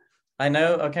 I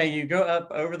know. Okay. You go up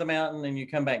over the mountain and you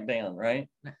come back down, right?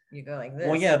 You go like this.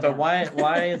 Well, yeah, but why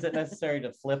is it necessary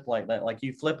to flip like that? Like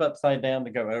you flip upside down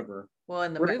to go over. Well,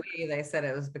 in the movie, they said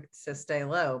it was to stay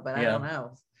low, but I don't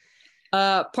know.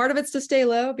 Part of it's to stay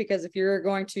low, because if you're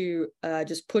going to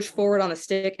just push forward on the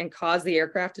stick and cause the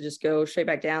aircraft to just go straight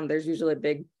back down, there's usually a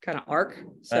big kind of arc.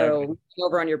 So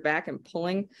over on your back and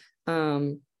pulling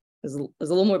is a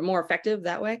little bit more effective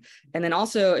that way. And then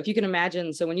also, if you can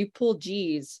imagine, so when you pull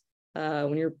G's,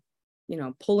 when you're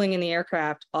pulling in the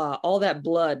aircraft, all that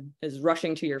blood is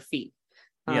rushing to your feet.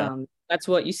 That's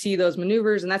what you see, those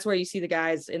maneuvers, and that's where you see the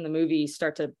guys in the movie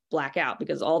start to black out,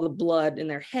 because all the blood in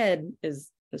their head is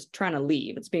trying to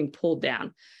leave. It's being pulled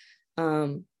down.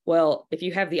 Well, if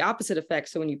you have the opposite effect,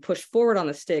 so when you push forward on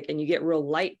the stick and you get real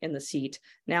light in the seat,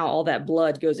 now all that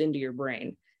blood goes into your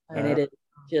brain, and it is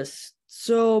just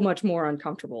so much more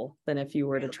uncomfortable than if you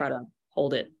were to try to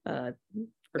hold it or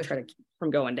try to keep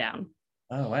from going down.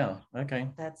 Oh, wow. Okay.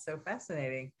 That's so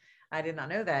fascinating. I did not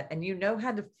know that. And you know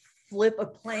how to flip a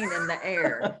plane in the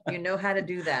air. You know how to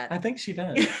do that. I think she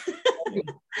does.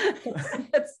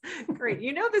 That's great.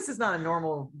 This is not a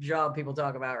normal job people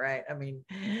talk about, right? I mean,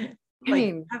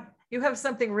 you have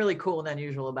something really cool and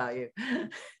unusual about you.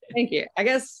 Thank you. I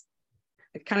guess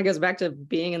it kind of goes back to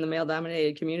being in the male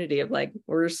dominated community of me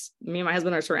and my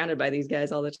husband are surrounded by these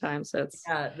guys all the time. So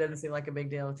it doesn't seem like a big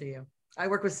deal to you. I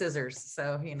work with scissors,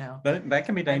 so that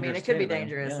can be dangerous. I mean, it could be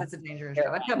dangerous. Yeah. It's a dangerous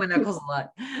job. I cut my knuckles a lot.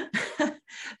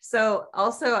 So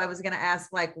also I was going to ask,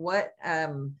 what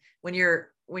when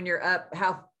you're up,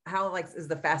 how is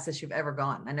the fastest you've ever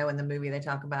gone? I know in the movie they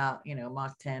talk about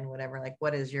Mach 10, whatever.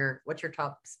 What's your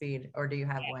top speed, or do you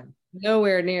have one?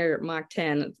 Nowhere near Mach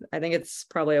 10. I think it's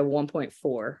probably a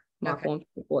 1.4. Mach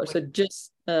 1.4. So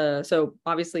just so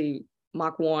obviously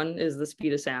Mach 1 is the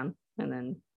speed of sound, and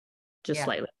then just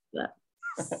slightly that.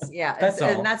 Yeah,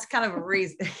 and that's kind of a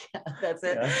reason. That's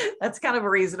it. Yeah. That's kind of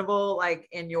reasonable.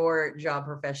 In your job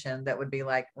profession, that would be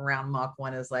around Mach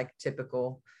 1 is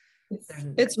typical.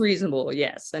 It's reasonable,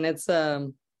 yes, and it's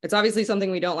obviously something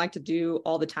we don't like to do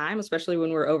all the time, especially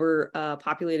when we're over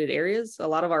populated areas. A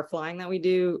lot of our flying that we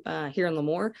do here in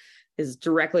Lemoore is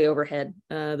directly overhead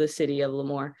the city of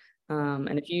Lemoore,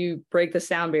 and if you break the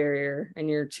sound barrier and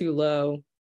you're too low,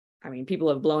 I mean, people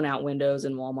have blown out windows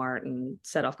in Walmart and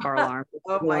set off car alarms.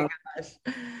 Oh my gosh!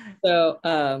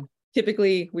 So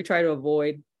typically we try to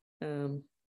avoid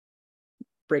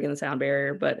breaking the sound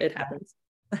barrier, but it happens.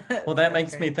 Well, that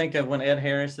makes me think of when Ed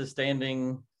Harris is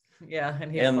standing. Yeah,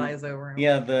 and he flies over him.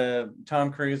 Yeah, the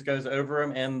Tom Cruise goes over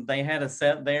him, and they had a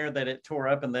set there that it tore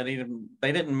up, and they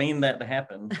didn't mean that to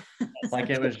happen.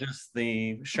 It was just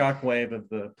the shockwave of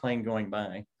the plane going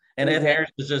by, and Ed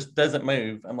Harris just doesn't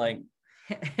move. I'm like,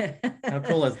 how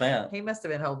cool is that? He must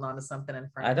have been holding on to something in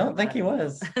front. I don't think he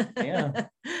was. Yeah.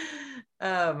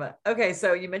 Okay,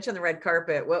 so you mentioned the red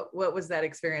carpet. What was that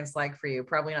experience like for you?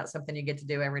 Probably not something you get to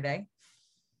do every day.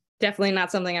 Definitely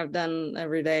not something I've done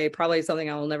every day. Probably something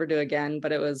I will never do again,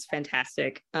 but it was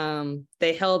fantastic.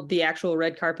 They held the actual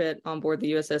red carpet on board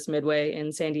the USS Midway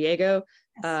in San Diego.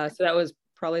 So that was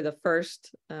probably the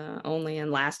first, only,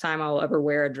 and last time I will ever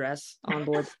wear a dress on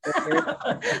board.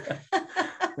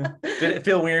 Did it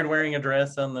feel weird wearing a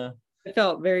dress on the? It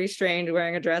felt very strange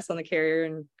wearing a dress on the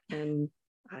carrier, and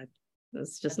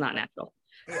it's just not natural.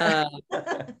 But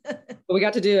we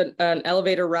got to do an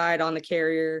elevator ride on the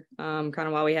carrier, kind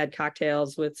of while we had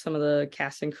cocktails with some of the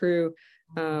cast and crew.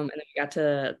 And then we got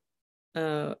to,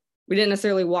 we didn't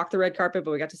necessarily walk the red carpet,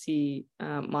 but we got to see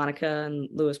Monica and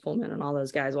Lewis Pullman and all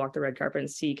those guys walk the red carpet and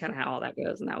see kind of how all that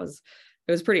goes. And it was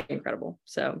pretty incredible.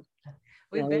 So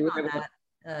we've been on that.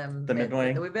 The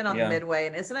Midway. We've been on the Midway,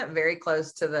 and isn't it very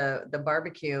close to the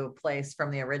barbecue place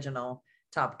from the original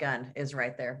Top Gun is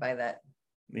right there by that.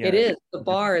 Yeah. It is. The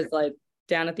bar is like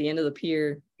down at the end of the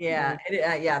pier. Yeah.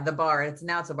 The bar. It's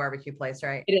a barbecue place,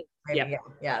 right? It is. Maybe,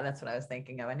 yeah. That's what I was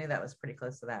thinking of. I knew that was pretty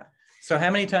close to that. So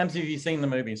how many times have you seen the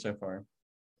movie so far?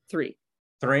 3.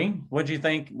 What'd you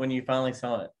think when you finally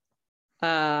saw it?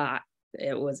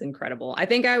 It was incredible. I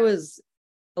think I was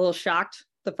a little shocked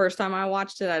the first time I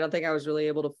watched it. I don't think I was really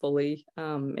able to fully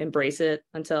embrace it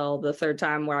until the third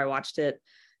time where I watched it,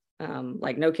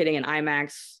 like no kidding, in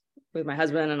IMAX with my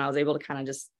husband, and I was able to kind of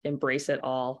just embrace it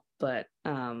all. But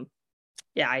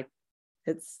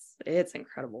it's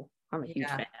incredible. I'm a huge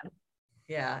fan.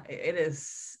 Yeah, it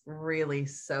is really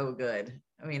so good.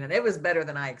 I mean, and it was better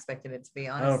than I expected it to be,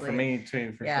 honestly. Oh, for me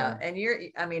too, for sure.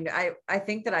 And I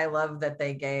think that I love that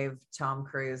they gave Tom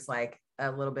Cruise like a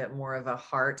little bit more of a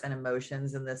heart and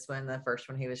emotions in this one. The first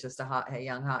one, he was just a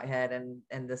young hothead,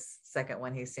 and this second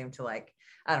one, he seemed to like,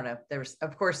 I don't know. There's,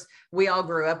 of course, we all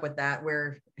grew up with that.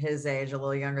 We're his age, a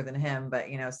little younger than him, but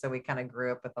so we kind of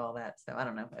grew up with all that. So I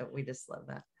don't know. We just love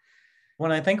that.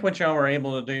 Well, I think what y'all were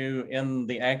able to do in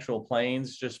the actual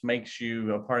planes just makes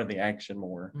you a part of the action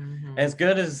more. Mm-hmm. As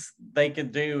good as they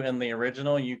could do in the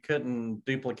original, you couldn't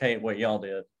duplicate what y'all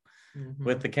did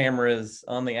with the cameras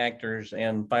on the actors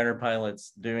and fighter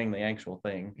pilots doing the actual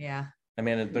thing. Yeah. I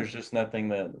mean, there's just nothing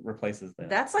that replaces that.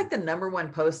 That's like the number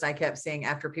one post I kept seeing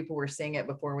after people were seeing it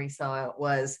before we saw it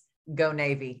was "Go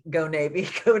Navy, go Navy,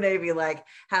 go Navy." Like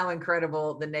how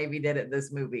incredible the Navy did at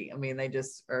this movie. I mean, they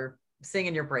just are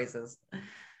singing your praises.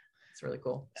 It's really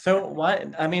cool. So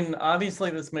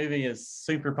obviously this movie is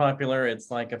super popular.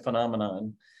 It's like a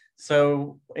phenomenon.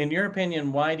 So in your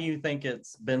opinion, why do you think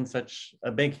it's been such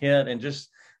a big hit? And just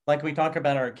like we talk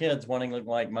about our kids wanting to look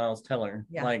like Miles Teller,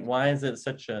 like why is it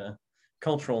such a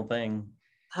cultural thing?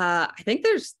 I think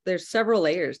there's several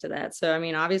layers to that. So I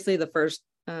mean, obviously the first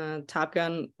Top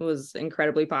Gun was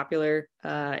incredibly popular.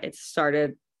 It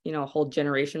started a whole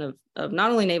generation of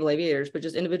not only naval aviators, but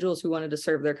just individuals who wanted to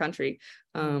serve their country,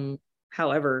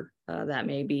 however that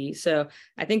may be. So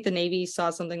I think the Navy saw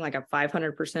something like a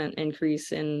 500%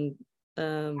 increase in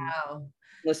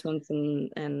enlistments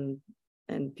and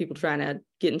people trying to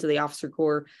get into the officer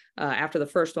corps after the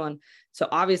first one. So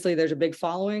obviously there's a big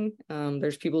following.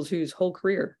 There's people whose whole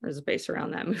career is based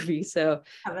around that movie. So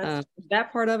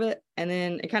that part of it. And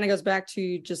then it kind of goes back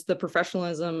to just the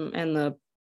professionalism and the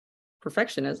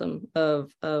perfectionism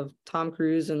of Tom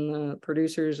Cruise and the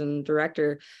producers and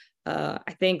director.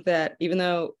 I think that even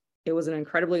though it was an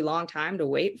incredibly long time to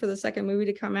wait for the second movie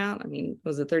to come out, I mean,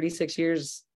 was it 36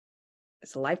 years?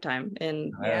 It's a lifetime.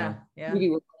 And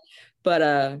movie world.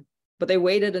 But they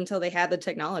waited until they had the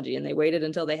technology, and they waited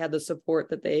until they had the support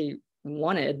that they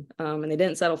wanted, and they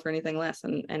didn't settle for anything less,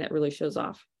 and it really shows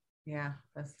off. Yeah,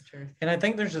 that's the truth. And I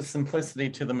think there's a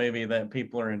simplicity to the movie that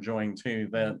people are enjoying too,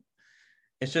 that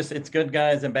it's good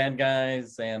guys and bad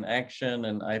guys and action,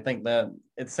 and I think that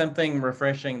it's something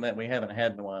refreshing that we haven't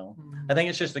had in a while. I think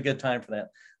it's just a good time for that,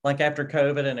 like after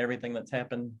COVID and everything that's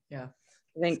happened. I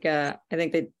think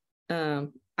they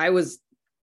I was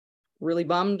really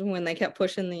bummed when they kept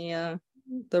pushing the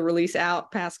release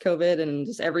out past COVID, and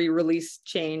just every release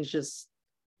change just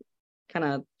kind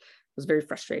of was very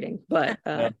frustrating, but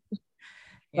I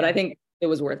think it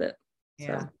was worth it.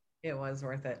 It was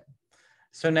worth it.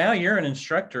 So now you're an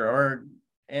instructor,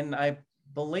 and I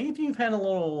believe you've had a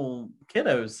little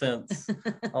kiddo since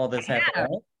all this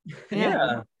happened,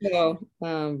 right?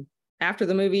 So after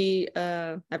the movie,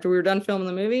 after we were done filming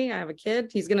the movie, I have a kid.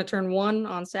 He's going to turn 1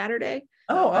 on Saturday.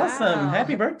 Oh, awesome. Wow.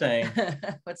 Happy birthday.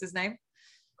 What's his name?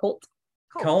 Colt.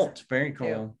 Colt. Very cool.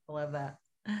 Yeah, I love that.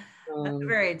 That's a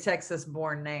very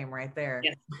Texas-born name right there.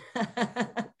 Yeah.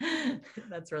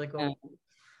 That's really cool.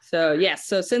 So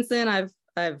since then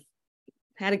I've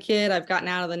had a kid. I've gotten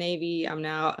out of the Navy. I'm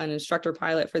now an instructor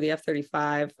pilot for the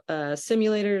F-35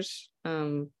 simulators.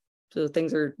 So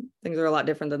things are a lot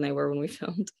different than they were when we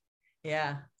filmed.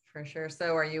 Yeah, for sure.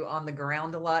 So are you on the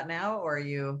ground a lot now, or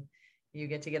you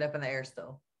get to get up in the air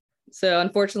still? So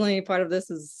unfortunately, part of this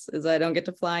is I don't get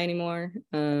to fly anymore.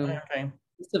 Okay.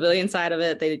 The civilian side of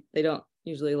it, they don't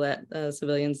usually let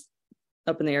civilians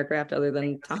up in the aircraft other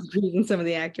than Tom Cruise and some of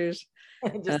the actors.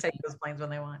 Just take those planes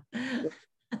when they want.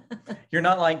 You're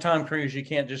not like Tom Cruise. You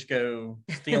can't just go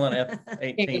steal an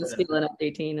F-18. Can't go steal an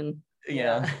F-18 and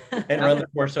and run the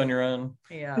course on your own.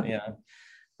 Yeah.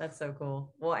 That's so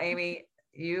cool. Well, Amy,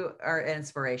 you are an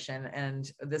inspiration,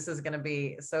 and this is going to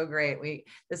be so great.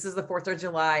 This is the 4th of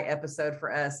July episode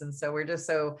for us, and so we're just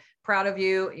so proud of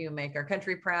you. You make our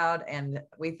country proud, and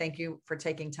we thank you for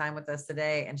taking time with us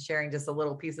today and sharing just a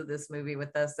little piece of this movie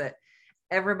with us that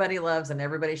everybody loves and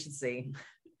everybody should see.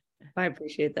 I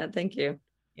appreciate that. Thank you.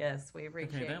 Yes, we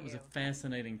appreciate that was a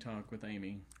fascinating talk with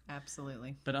Amy.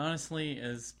 Absolutely. But honestly,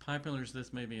 as popular as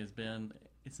this movie has been,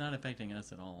 it's not affecting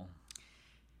us at all.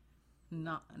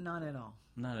 Not at all.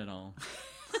 Not at all.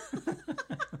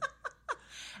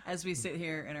 As we sit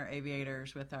here in our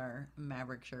aviators with our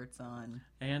Maverick shirts on.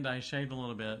 And I shaved a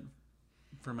little bit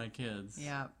for my kids.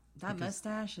 Yeah. That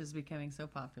mustache is becoming so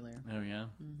popular. Oh, yeah?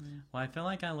 Mm-hmm. Well, I feel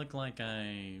like I look like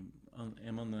I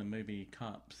am on the movie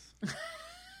Cops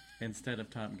instead of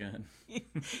Top Gun.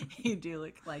 You do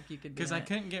look like you could do because I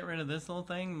couldn't get rid of this little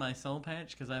thing, my soul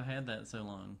patch, because I've had that so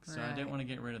long. So I didn't want to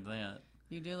get rid of that.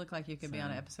 You do look like you could be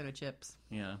on an episode of Chips.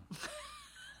 Yeah.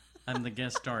 I'm the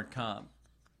guest star cop.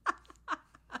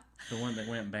 The one that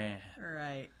went bad.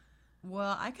 Right.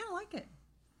 Well, I kind of like it.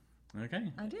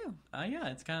 Okay. I do. Yeah,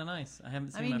 it's kind of nice. I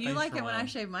haven't seen my face you like for a it while. when I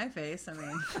shave my face. I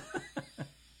mean.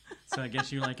 So I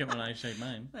guess you like it when I shave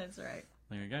mine. That's right.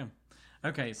 There you go.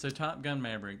 Okay, so Top Gun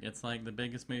Maverick. It's like the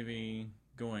biggest movie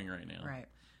going right now. Right.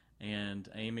 And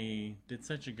Amy did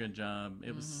such a good job.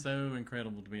 It was so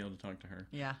incredible to be able to talk to her.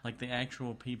 Yeah. Like the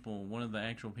actual people, one of the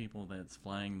actual people that's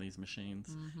flying these machines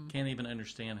can't even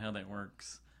understand how that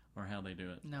works or how they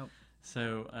do it. Nope.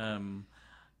 So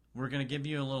we're going to give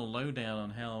you a little lowdown on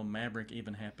how Maverick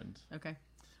even happened. Okay.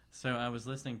 So I was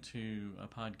listening to a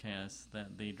podcast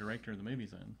that the director of the movie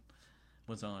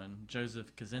was on,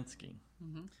 Joseph Kosinski.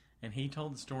 Mm-hmm. And he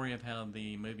told the story of how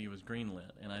the movie was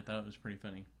greenlit, and I thought it was pretty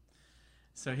funny.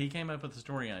 So he came up with the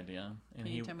story idea. And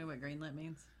Can you tell me what greenlit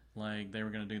means? Like they were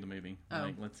going to do the movie. Oh.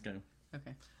 Like, let's go.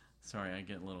 Okay. Sorry, I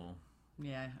get a little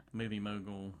Yeah. movie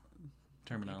mogul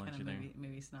terminology kind of there.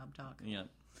 Movie snob talk. Yeah.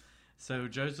 So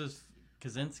Joseph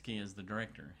Kosinski is the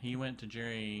director. He went to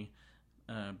Jerry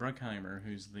Bruckheimer,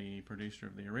 who's the producer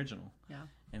of the original. Yeah.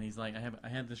 And he's like, I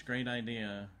had this great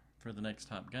idea for the next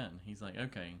Top Gun. He's like,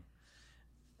 okay.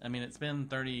 I mean, it's been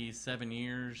 37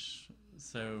 years,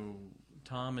 so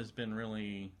Tom has been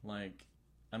really like,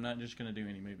 I'm not just going to do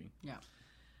any movie. Yeah.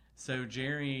 So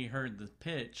Jerry heard the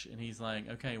pitch, and he's like,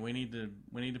 okay, we need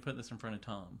to put this in front of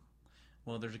Tom.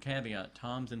 Well, there's a caveat.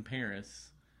 Tom's in Paris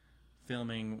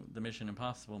filming the Mission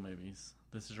Impossible movies.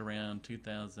 This is around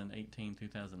 2018,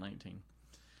 2019.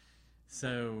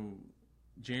 So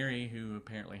Jerry, who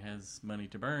apparently has money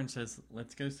to burn, says,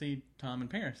 let's go see Tom in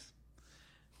Paris.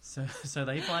 So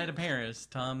they fly to Paris.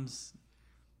 Tom's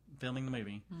filming the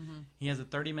movie. Mm-hmm. He has a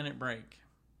 30-minute break,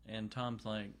 and Tom's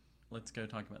like, let's go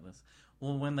talk about this.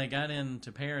 Well, when they got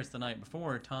into Paris the night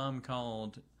before, Tom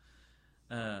called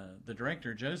the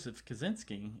director, Joseph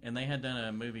Kosinski, and they had done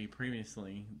a movie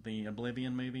previously, the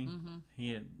Oblivion movie. Mm-hmm.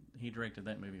 He directed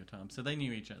that movie with Tom, so they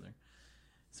knew each other.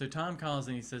 So Tom calls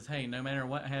and he says, hey, no matter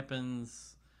what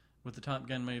happens with the Top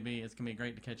Gun movie, it's going to be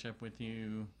great to catch up with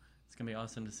you. It's going to be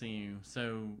awesome to see you.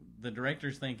 So the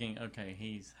director's thinking, okay,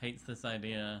 he hates this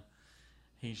idea.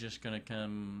 He's just going to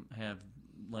come have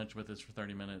lunch with us for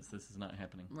 30 minutes. This is not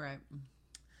happening. Right.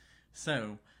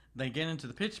 So they get into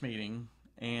the pitch meeting,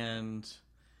 and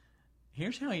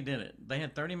here's how he did it. They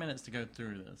had 30 minutes to go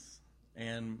through this.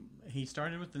 And he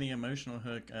started with the emotional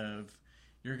hook of,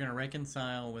 you're going to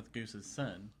reconcile with Goose's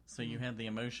son. So you have the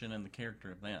emotion and the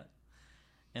character of that.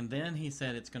 And then he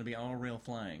said it's going to be all real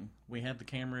flying. We have the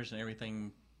cameras and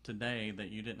everything today that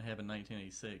you didn't have in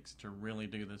 1986 to really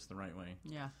do this the right way.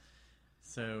 Yeah.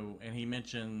 So, and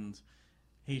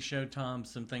he showed Tom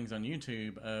some things on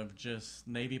YouTube of just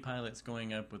Navy pilots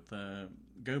going up with the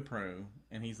GoPro,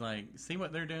 and he's like, see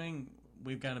what they're doing?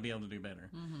 We've got to be able to do better.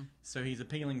 Mm-hmm. So he's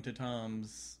appealing to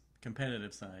Tom's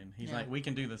competitive side. He's like, we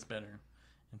can do this better.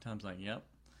 And Tom's like, yep.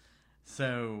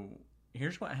 So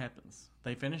here's what happens.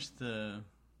 They finish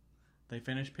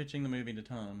pitching the movie to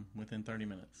Tom within 30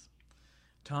 minutes.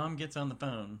 Tom gets on the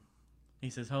phone He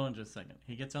says, hold on just a second.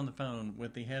 He gets on the phone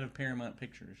with the head of Paramount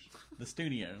Pictures, the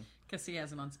studio. Because he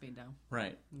has him on speed dial.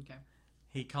 Right. Okay.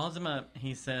 He calls him up.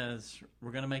 He says,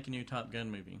 we're going to make a new Top Gun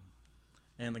movie.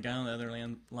 And the guy on the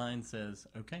other line says,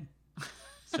 okay.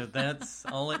 So that's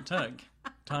all it took.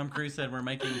 Tom Cruise said, we're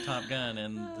making Top Gun,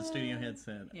 and the studio head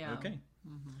said, okay.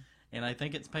 Mm-hmm. And I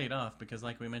think it's paid off because,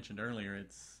 like we mentioned earlier,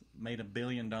 it's made $1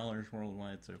 billion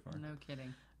worldwide so far. No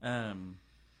kidding.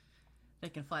 They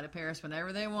can fly to Paris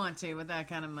whenever they want to with that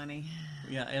kind of money.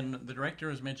 Yeah, and the director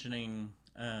was mentioning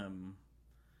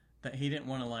that he didn't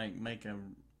want to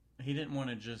he didn't want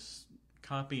to just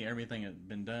copy everything that had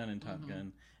been done in Top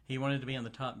Gun. He wanted to be in the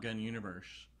Top Gun universe.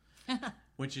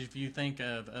 Which, if you think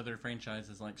of other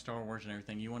franchises like Star Wars and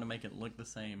everything, you want to make it look the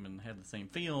same and have the same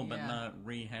feel, but not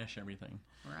rehash everything.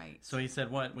 Right. So he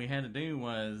said what we had to do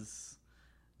was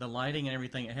the lighting and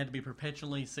everything. It had to be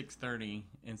perpetually 6:30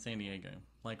 in San Diego,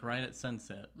 like right at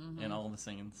sunset in all the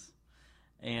scenes.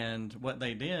 And what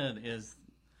they did is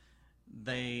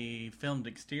they filmed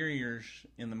exteriors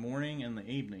in the morning and the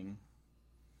evening.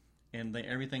 And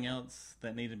everything else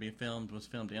that needed to be filmed was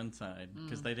filmed inside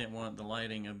because they didn't want the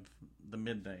lighting of the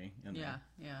midday in there.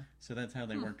 Yeah. So that's how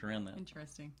they worked around that.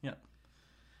 Interesting. Yeah.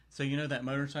 So you know that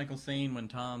motorcycle scene when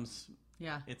Tom's...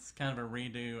 Yeah. It's kind of a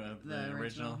redo of the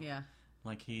original. Yeah.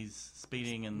 Like he's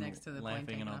speeding and next to the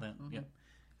laughing and all that. Yep.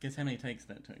 Guess how many takes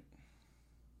that took?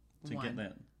 To get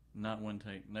that? Not one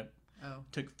take. Nope. Oh.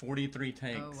 Took 43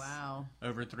 takes. Oh, wow.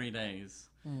 Over 3 days.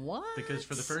 What? Because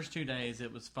for the first 2 days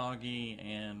it was foggy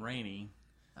and rainy,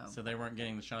 so they weren't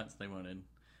getting the shots they wanted.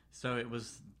 So it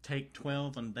was take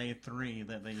 12 on day 3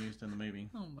 that they used in the movie.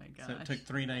 Oh my gosh. So it took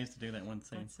 3 days to do that one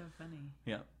scene. That's so funny.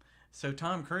 Yeah. So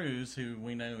Tom Cruise, who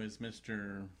we know is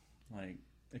Mr.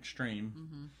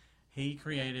 Extreme, he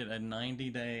created a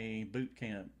 90-day boot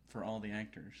camp for all the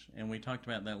actors. And we talked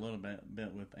about that a little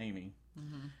bit with Amy.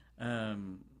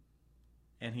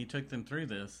 And he took them through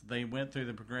this. They went through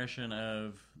the progression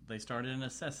of, they started in a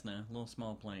Cessna, a little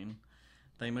small plane.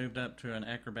 They moved up to an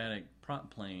acrobatic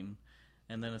prop plane,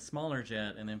 and then a smaller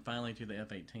jet, and then finally to the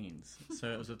F-18s.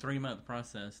 So it was a 3-month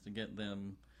process to get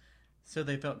them, so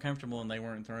they felt comfortable and they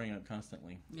weren't throwing up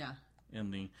constantly. Yeah.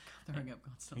 Throwing up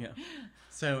constantly. Yeah.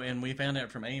 So, and we found out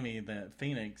from Amy that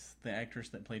Phoenix, the actress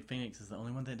that played Phoenix, is the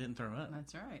only one that didn't throw up.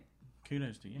 That's right.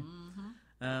 Kudos to you.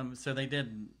 So they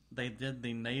did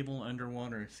the Naval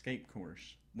Underwater Escape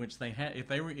Course, which they had.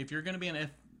 If you're going to be in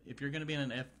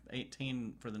an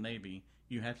F-18 for the Navy,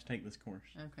 you have to take this course.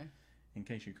 Okay. In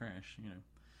case you crash,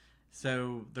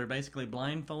 So they're basically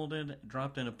blindfolded,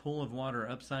 dropped in a pool of water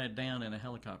upside down in a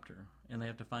helicopter, and they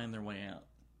have to find their way out.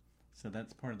 So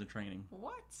that's part of the training.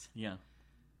 What? Yeah.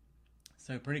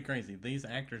 So pretty crazy. These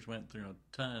actors went through a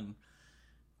ton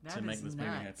to make this movie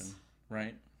happen.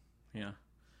 Right? Yeah.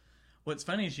 What's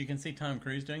funny is you can see Tom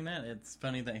Cruise doing that. It's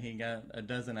funny that he got a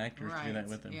dozen actors to do that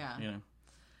with him. Yeah.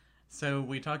 So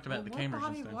we talked about the cameras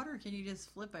and stuff. What body of water can you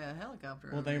just flip a helicopter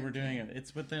Well, they were doing it.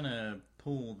 It's within a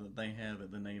pool that they have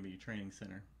at the Navy Training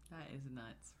Center. That is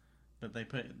nuts. But they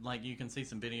put, you can see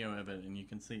some video of it, and you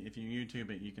can see, if you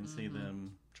YouTube it, you can see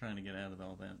them trying to get out of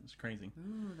all that. It's crazy.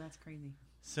 Ooh, that's crazy.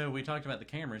 So we talked about the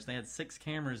cameras. They had 6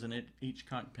 cameras in each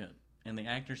cockpit. And the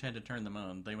actors had to turn them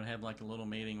on. They would have a little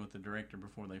meeting with the director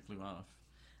before they flew off.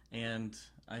 And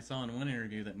I saw in one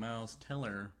interview that Miles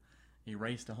Teller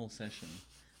erased a whole session.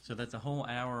 So that's a whole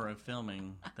hour of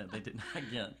filming that they did not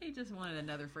get. He just wanted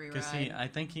another free ride. Because I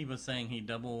think he was saying he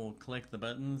double-clicked the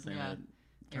buttons and it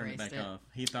turned it back off.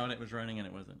 He thought it was running and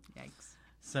it wasn't. Yikes.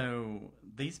 So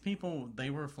these people,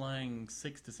 they were flying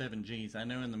 6 to 7 Gs. I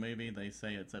know in the movie they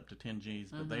say it's up to 10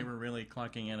 Gs, but they were really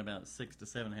clocking in about 6 to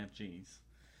 7.5 Gs.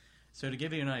 So to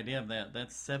give you an idea of that,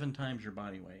 that's 7 times your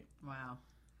body weight. Wow.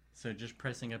 So just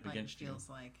pressing up against you. Feels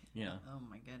like. Yeah. Oh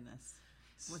my goodness.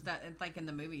 Was that like in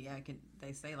the movie? Yeah,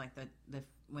 they say like the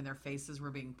when their faces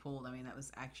were being pulled. I mean, that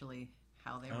was actually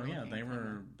how they were. Oh yeah,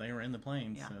 they were in the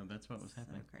plane, so that's what was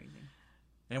happening. So crazy.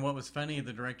 And what was funny,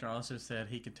 the director also said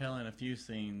he could tell in a few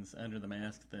scenes under the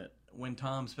mask that when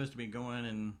Tom's supposed to be going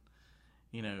and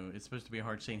it's supposed to be a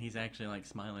hard scene, he's actually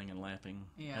smiling and laughing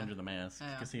under the mask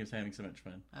because he was having so much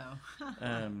fun.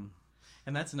 Oh.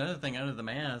 And that's another thing, under the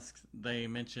mask, they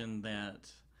mentioned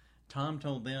that Tom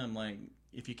told them,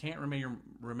 if you can't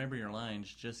remember your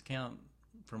lines, just count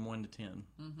from 1 to 10.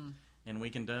 And we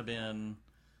can dub in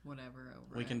whatever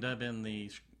over we can dub in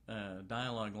the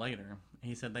dialogue later.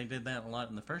 He said they did that a lot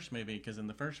in the first movie, because in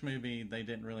the first movie they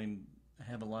didn't really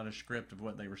have a lot of script of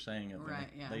what they were saying.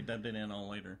 They dubbed it in all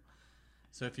later.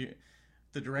 So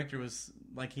the director was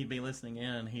like, he'd be listening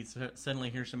in, he'd suddenly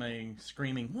hear somebody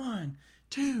screaming 1,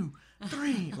 2,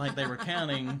 3, like they were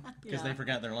counting because they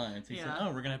forgot their lines. He said,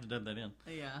 "Oh, we're gonna have to dub that in."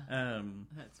 Yeah,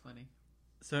 that's funny.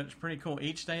 So it's pretty cool.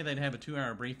 Each day they'd have a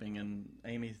 2-hour briefing, and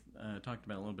Amy talked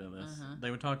about a little bit of this. They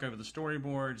would talk over the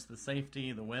storyboards, the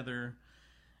safety, the weather,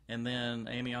 and then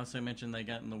Amy also mentioned they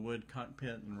got in the wood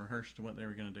cockpit and rehearsed what they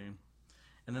were going to do.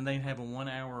 And then they'd have a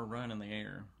 1-hour run in the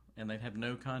air, and they'd have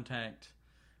no contact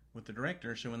with the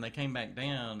director. So when they came back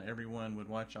down, everyone would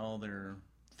watch all their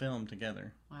film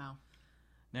together. Wow.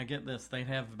 Now get this, they'd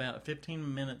have about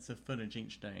 15 minutes of footage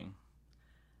each day.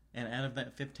 And out of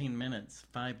that 15 minutes,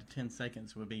 5 to 10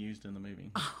 seconds would be used in the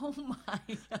movie. Oh my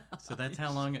god! So that's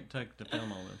how long it took to film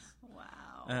all this.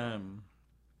 Wow.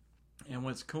 And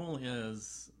what's cool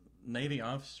is Navy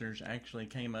officers actually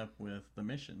came up with the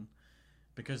mission,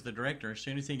 because the director, as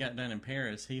soon as he got done in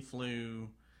Paris, he flew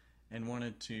and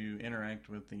wanted to interact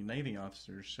with the Navy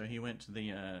officers. So he went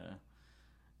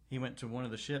to one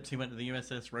of the ships. He went to the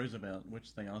USS Roosevelt,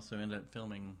 which they also ended up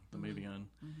filming the movie on.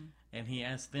 And he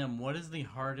asked them, what is the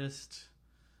hardest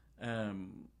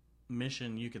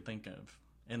mission you could think of?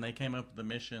 And they came up with the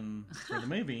mission for the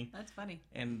movie. That's funny.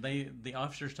 And the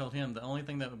officers told him the only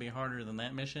thing that would be harder than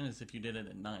that mission is if you did it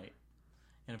at night.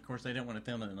 And of course, they didn't want to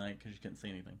film it at night because you couldn't see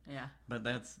anything. Yeah. But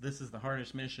this is the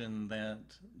hardest mission that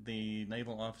the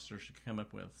naval officers should come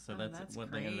up with. So that's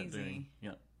what crazy. they ended up doing.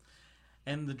 Yeah.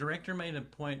 And the director made a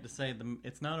point to say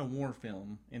it's not a war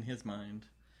film in his mind.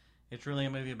 It's really a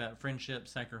movie about friendship,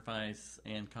 sacrifice,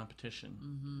 and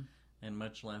competition, and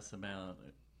much less about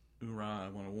 "Hoorah, I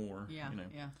want a war." Yeah, you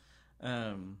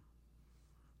know.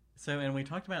 So, and we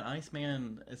talked about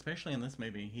Iceman, especially in this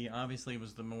movie. He obviously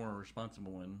was the more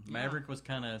responsible one. Yeah. Maverick was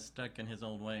kind of stuck in his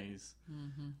old ways.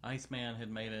 Iceman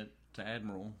had made it to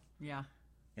Admiral. Yeah,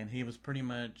 and he was pretty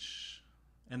much.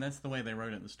 And that's the way they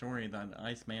wrote it in the story, that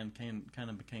Iceman kind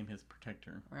of became his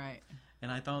protector. Right.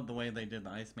 And I thought the way they did the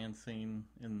Iceman scene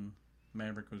in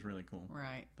Maverick was really cool.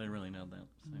 Right. They really nailed that.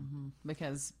 So.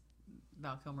 Because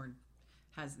Val Kilmer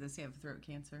does he have throat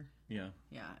cancer? Yeah.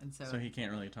 Yeah, and so he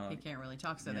can't really talk. He can't really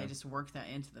talk, so they just worked that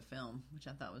into the film, which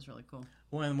I thought was really cool.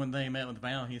 Well, and when they met with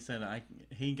Val, he said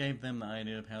he gave them the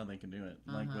idea of how they could do it,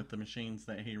 like with the machines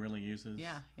that he really uses.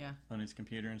 Yeah. On his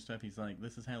computer and stuff. He's like,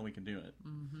 this is how we could do it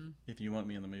if you want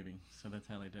me in the movie. So that's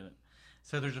how they did it.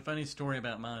 So there's a funny story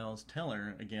about Miles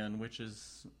Teller again, which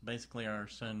is basically our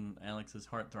son Alex's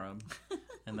heartthrob,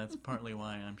 and that's partly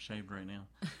why I'm shaved right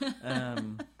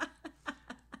now.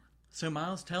 So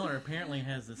Miles Teller apparently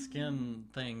has a skin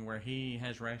thing where he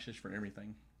has rashes for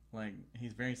everything. Like,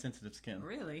 he's very sensitive skin.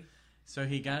 Really? So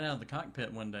he got out of the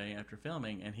cockpit one day after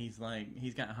filming, and he's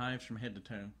got hives from head to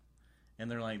toe.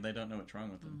 And they're like, they don't know what's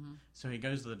wrong with him. So he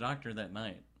goes to the doctor that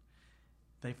night.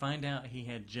 They find out he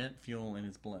had jet fuel in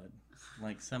his blood.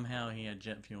 Like, somehow he had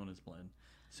jet fuel in his blood.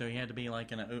 So he had to be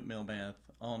like in an oatmeal bath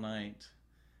all night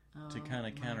to kind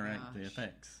of counteract the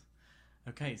effects.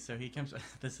 Okay, so he comes,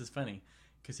 this is funny.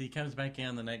 Because he comes back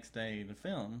in the next day to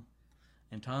film,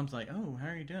 and Tom's like, "Oh, how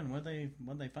are you doing? What'd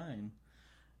they find?"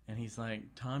 And he's like,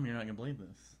 "Tom, you're not gonna believe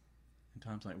this." And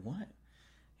Tom's like, "What?"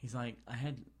 He's like, "I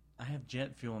have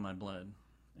jet fuel in my blood."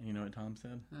 And you know what Tom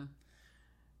said? Huh.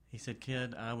 He said,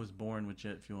 "Kid, I was born with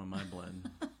jet fuel in my blood."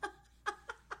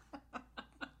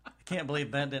 I can't believe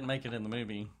that didn't make it in the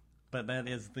movie, but that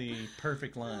is the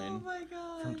perfect line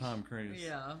from Tom Cruise.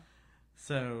 Yeah.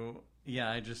 So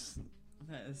yeah,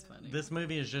 that is funny. This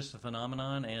movie is just a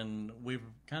phenomenon, and we've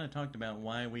kind of talked about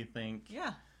why we think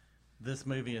this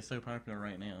movie is so popular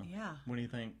right now. Yeah. What do you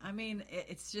think? I mean,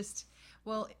 it's just,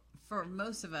 well, for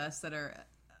most of us that are,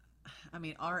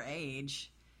 our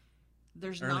age,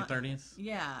 there's early 30s?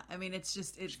 Yeah. I mean, it's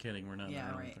just... Just kidding, we're not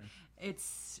early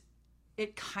 30s.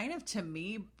 It kind of, to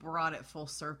me, brought it full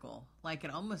circle. Like,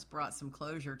 it almost brought some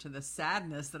closure to the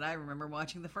sadness that I remember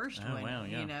watching the first one. Wow,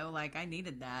 yeah. You know, like, I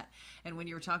needed that. And when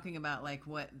you were talking about, like,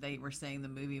 what they were saying the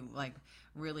movie, like,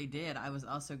 really did, I was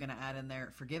also going to add in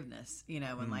there forgiveness, you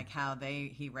know, and, like, how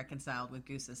he reconciled with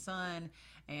Goose's son.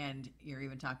 And you're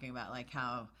even talking about, like,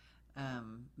 how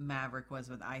Maverick was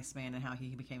with Iceman and how he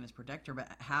became his protector. But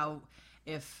how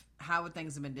would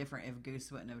things have been different if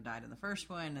Goose wouldn't have died in the first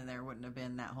one, and there wouldn't have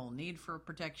been that whole need for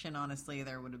protection? Honestly,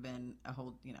 there would have been a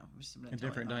whole, you know, just a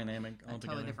different dynamic altogether. A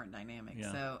totally different dynamic.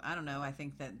 Yeah. So I don't know. I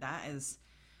think that is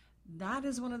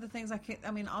one of the things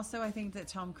also I think that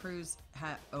Tom Cruise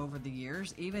had over the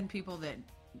years, even people that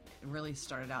really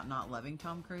started out not loving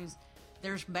Tom Cruise,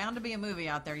 there's bound to be a movie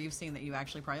out there you've seen that you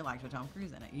actually probably liked with Tom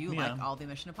Cruise in it. You like all the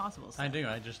Mission Impossible stuff. I do.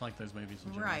 I just like those movies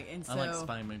in general. Right. And so I like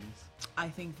spy movies. I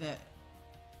think that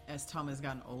as Tom has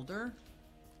gotten older,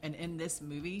 and in this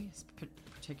movie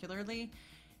particularly,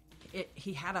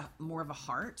 he had a more of a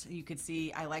heart. You could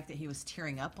see. I like that he was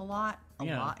tearing up a lot. He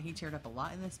teared up a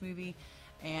lot in this movie,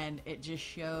 and it just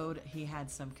showed he had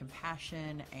some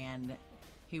compassion, and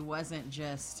he wasn't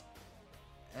just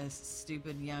a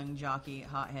stupid young jockey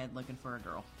hothead looking for a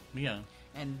girl. Yeah.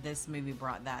 And this movie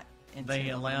brought that into They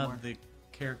allowed the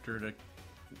character to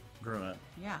grow up.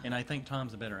 Yeah. And I think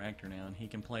Tom's a better actor now, and he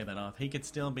can play that off. He could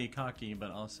still be cocky,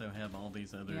 but also have all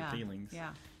these other feelings. Yeah.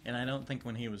 And I don't think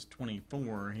when he was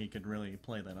 24, he could really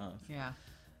play that off. Yeah.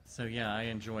 So, yeah, I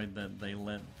enjoyed that they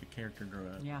let the character grow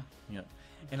up. Yeah. Yep.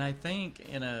 And I think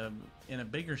in a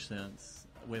bigger sense,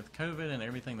 with COVID and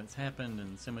everything that's happened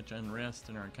and so much unrest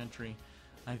in our country,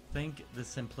 I think the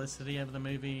simplicity of the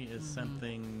movie is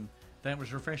something that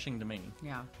was refreshing to me.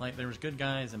 Yeah. Like, there was good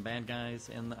guys and bad guys,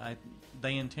 and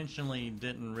they intentionally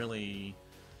didn't really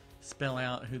spell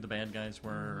out who the bad guys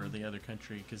were or the other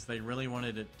country, because they really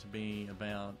wanted it to be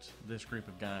about this group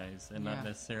of guys and not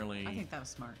necessarily I think that was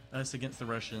smart. us against the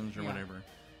Russians or whatever.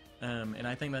 And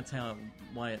I think that's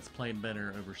why it's played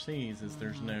better overseas, is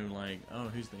there's no, like, oh,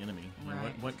 who's the enemy? You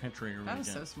know, what country are we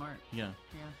against? That was so smart. Yeah.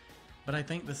 Yeah. But I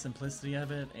think the simplicity of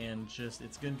it, and just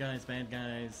it's good guys, bad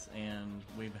guys, and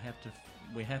we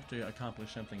have to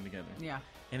accomplish something together. Yeah.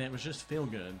 And it was just feel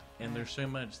good. And there's so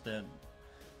much that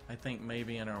I think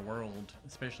maybe in our world,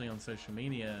 especially on social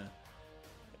media,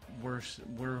 we're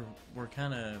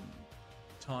kind of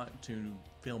taught to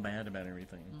feel bad about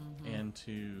everything and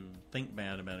to think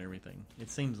bad about everything.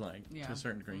 It seems like to a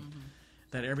certain degree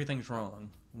that everything's wrong,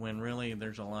 when really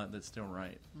there's a lot that's still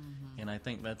right. And I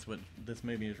think that's what this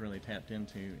movie is really tapped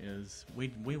into, is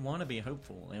we want to be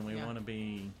hopeful, and we want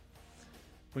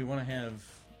to have,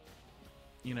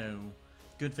 you know,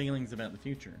 good feelings about the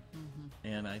future.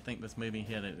 And I think this movie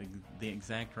hit at the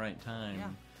exact right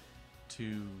time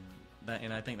to that,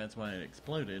 and I think that's why it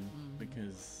exploded,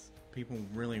 because people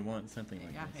really want something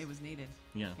like this. Yeah, it was needed.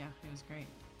 Yeah, it was great.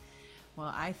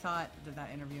 Well, I thought that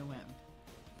interview went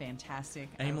fantastic.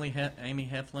 Amy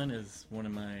Heflin is one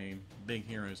of my big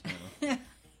heroes now.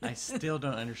 I still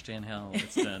don't understand how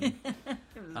it's done.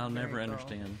 I'll never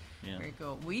understand. Yeah. Very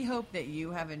cool. We hope that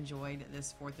you have enjoyed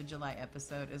this 4th of July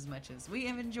episode as much as we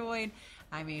have enjoyed.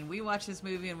 I mean, we watched this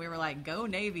movie and we were like, go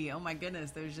Navy. Oh my goodness.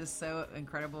 They're just so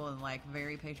incredible and like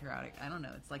very patriotic. I don't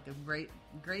know. It's like a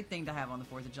great thing to have on the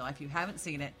 4th of July. If you haven't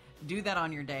seen it, do that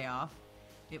on your day off.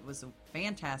 It was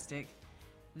fantastic.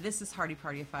 This is Hardy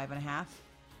Party of 5.5.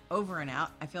 Over and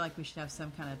out. I feel like we should have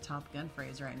some kind of Top Gun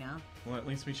phrase right now. Well, at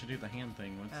least we should do the hand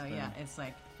thing. Yeah, it's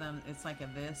like it's like a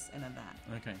this and a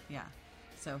that. Okay. Yeah.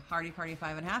 So Hardy Party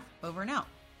 5.5. Over and out.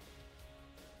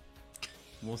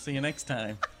 We'll see you next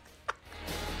time.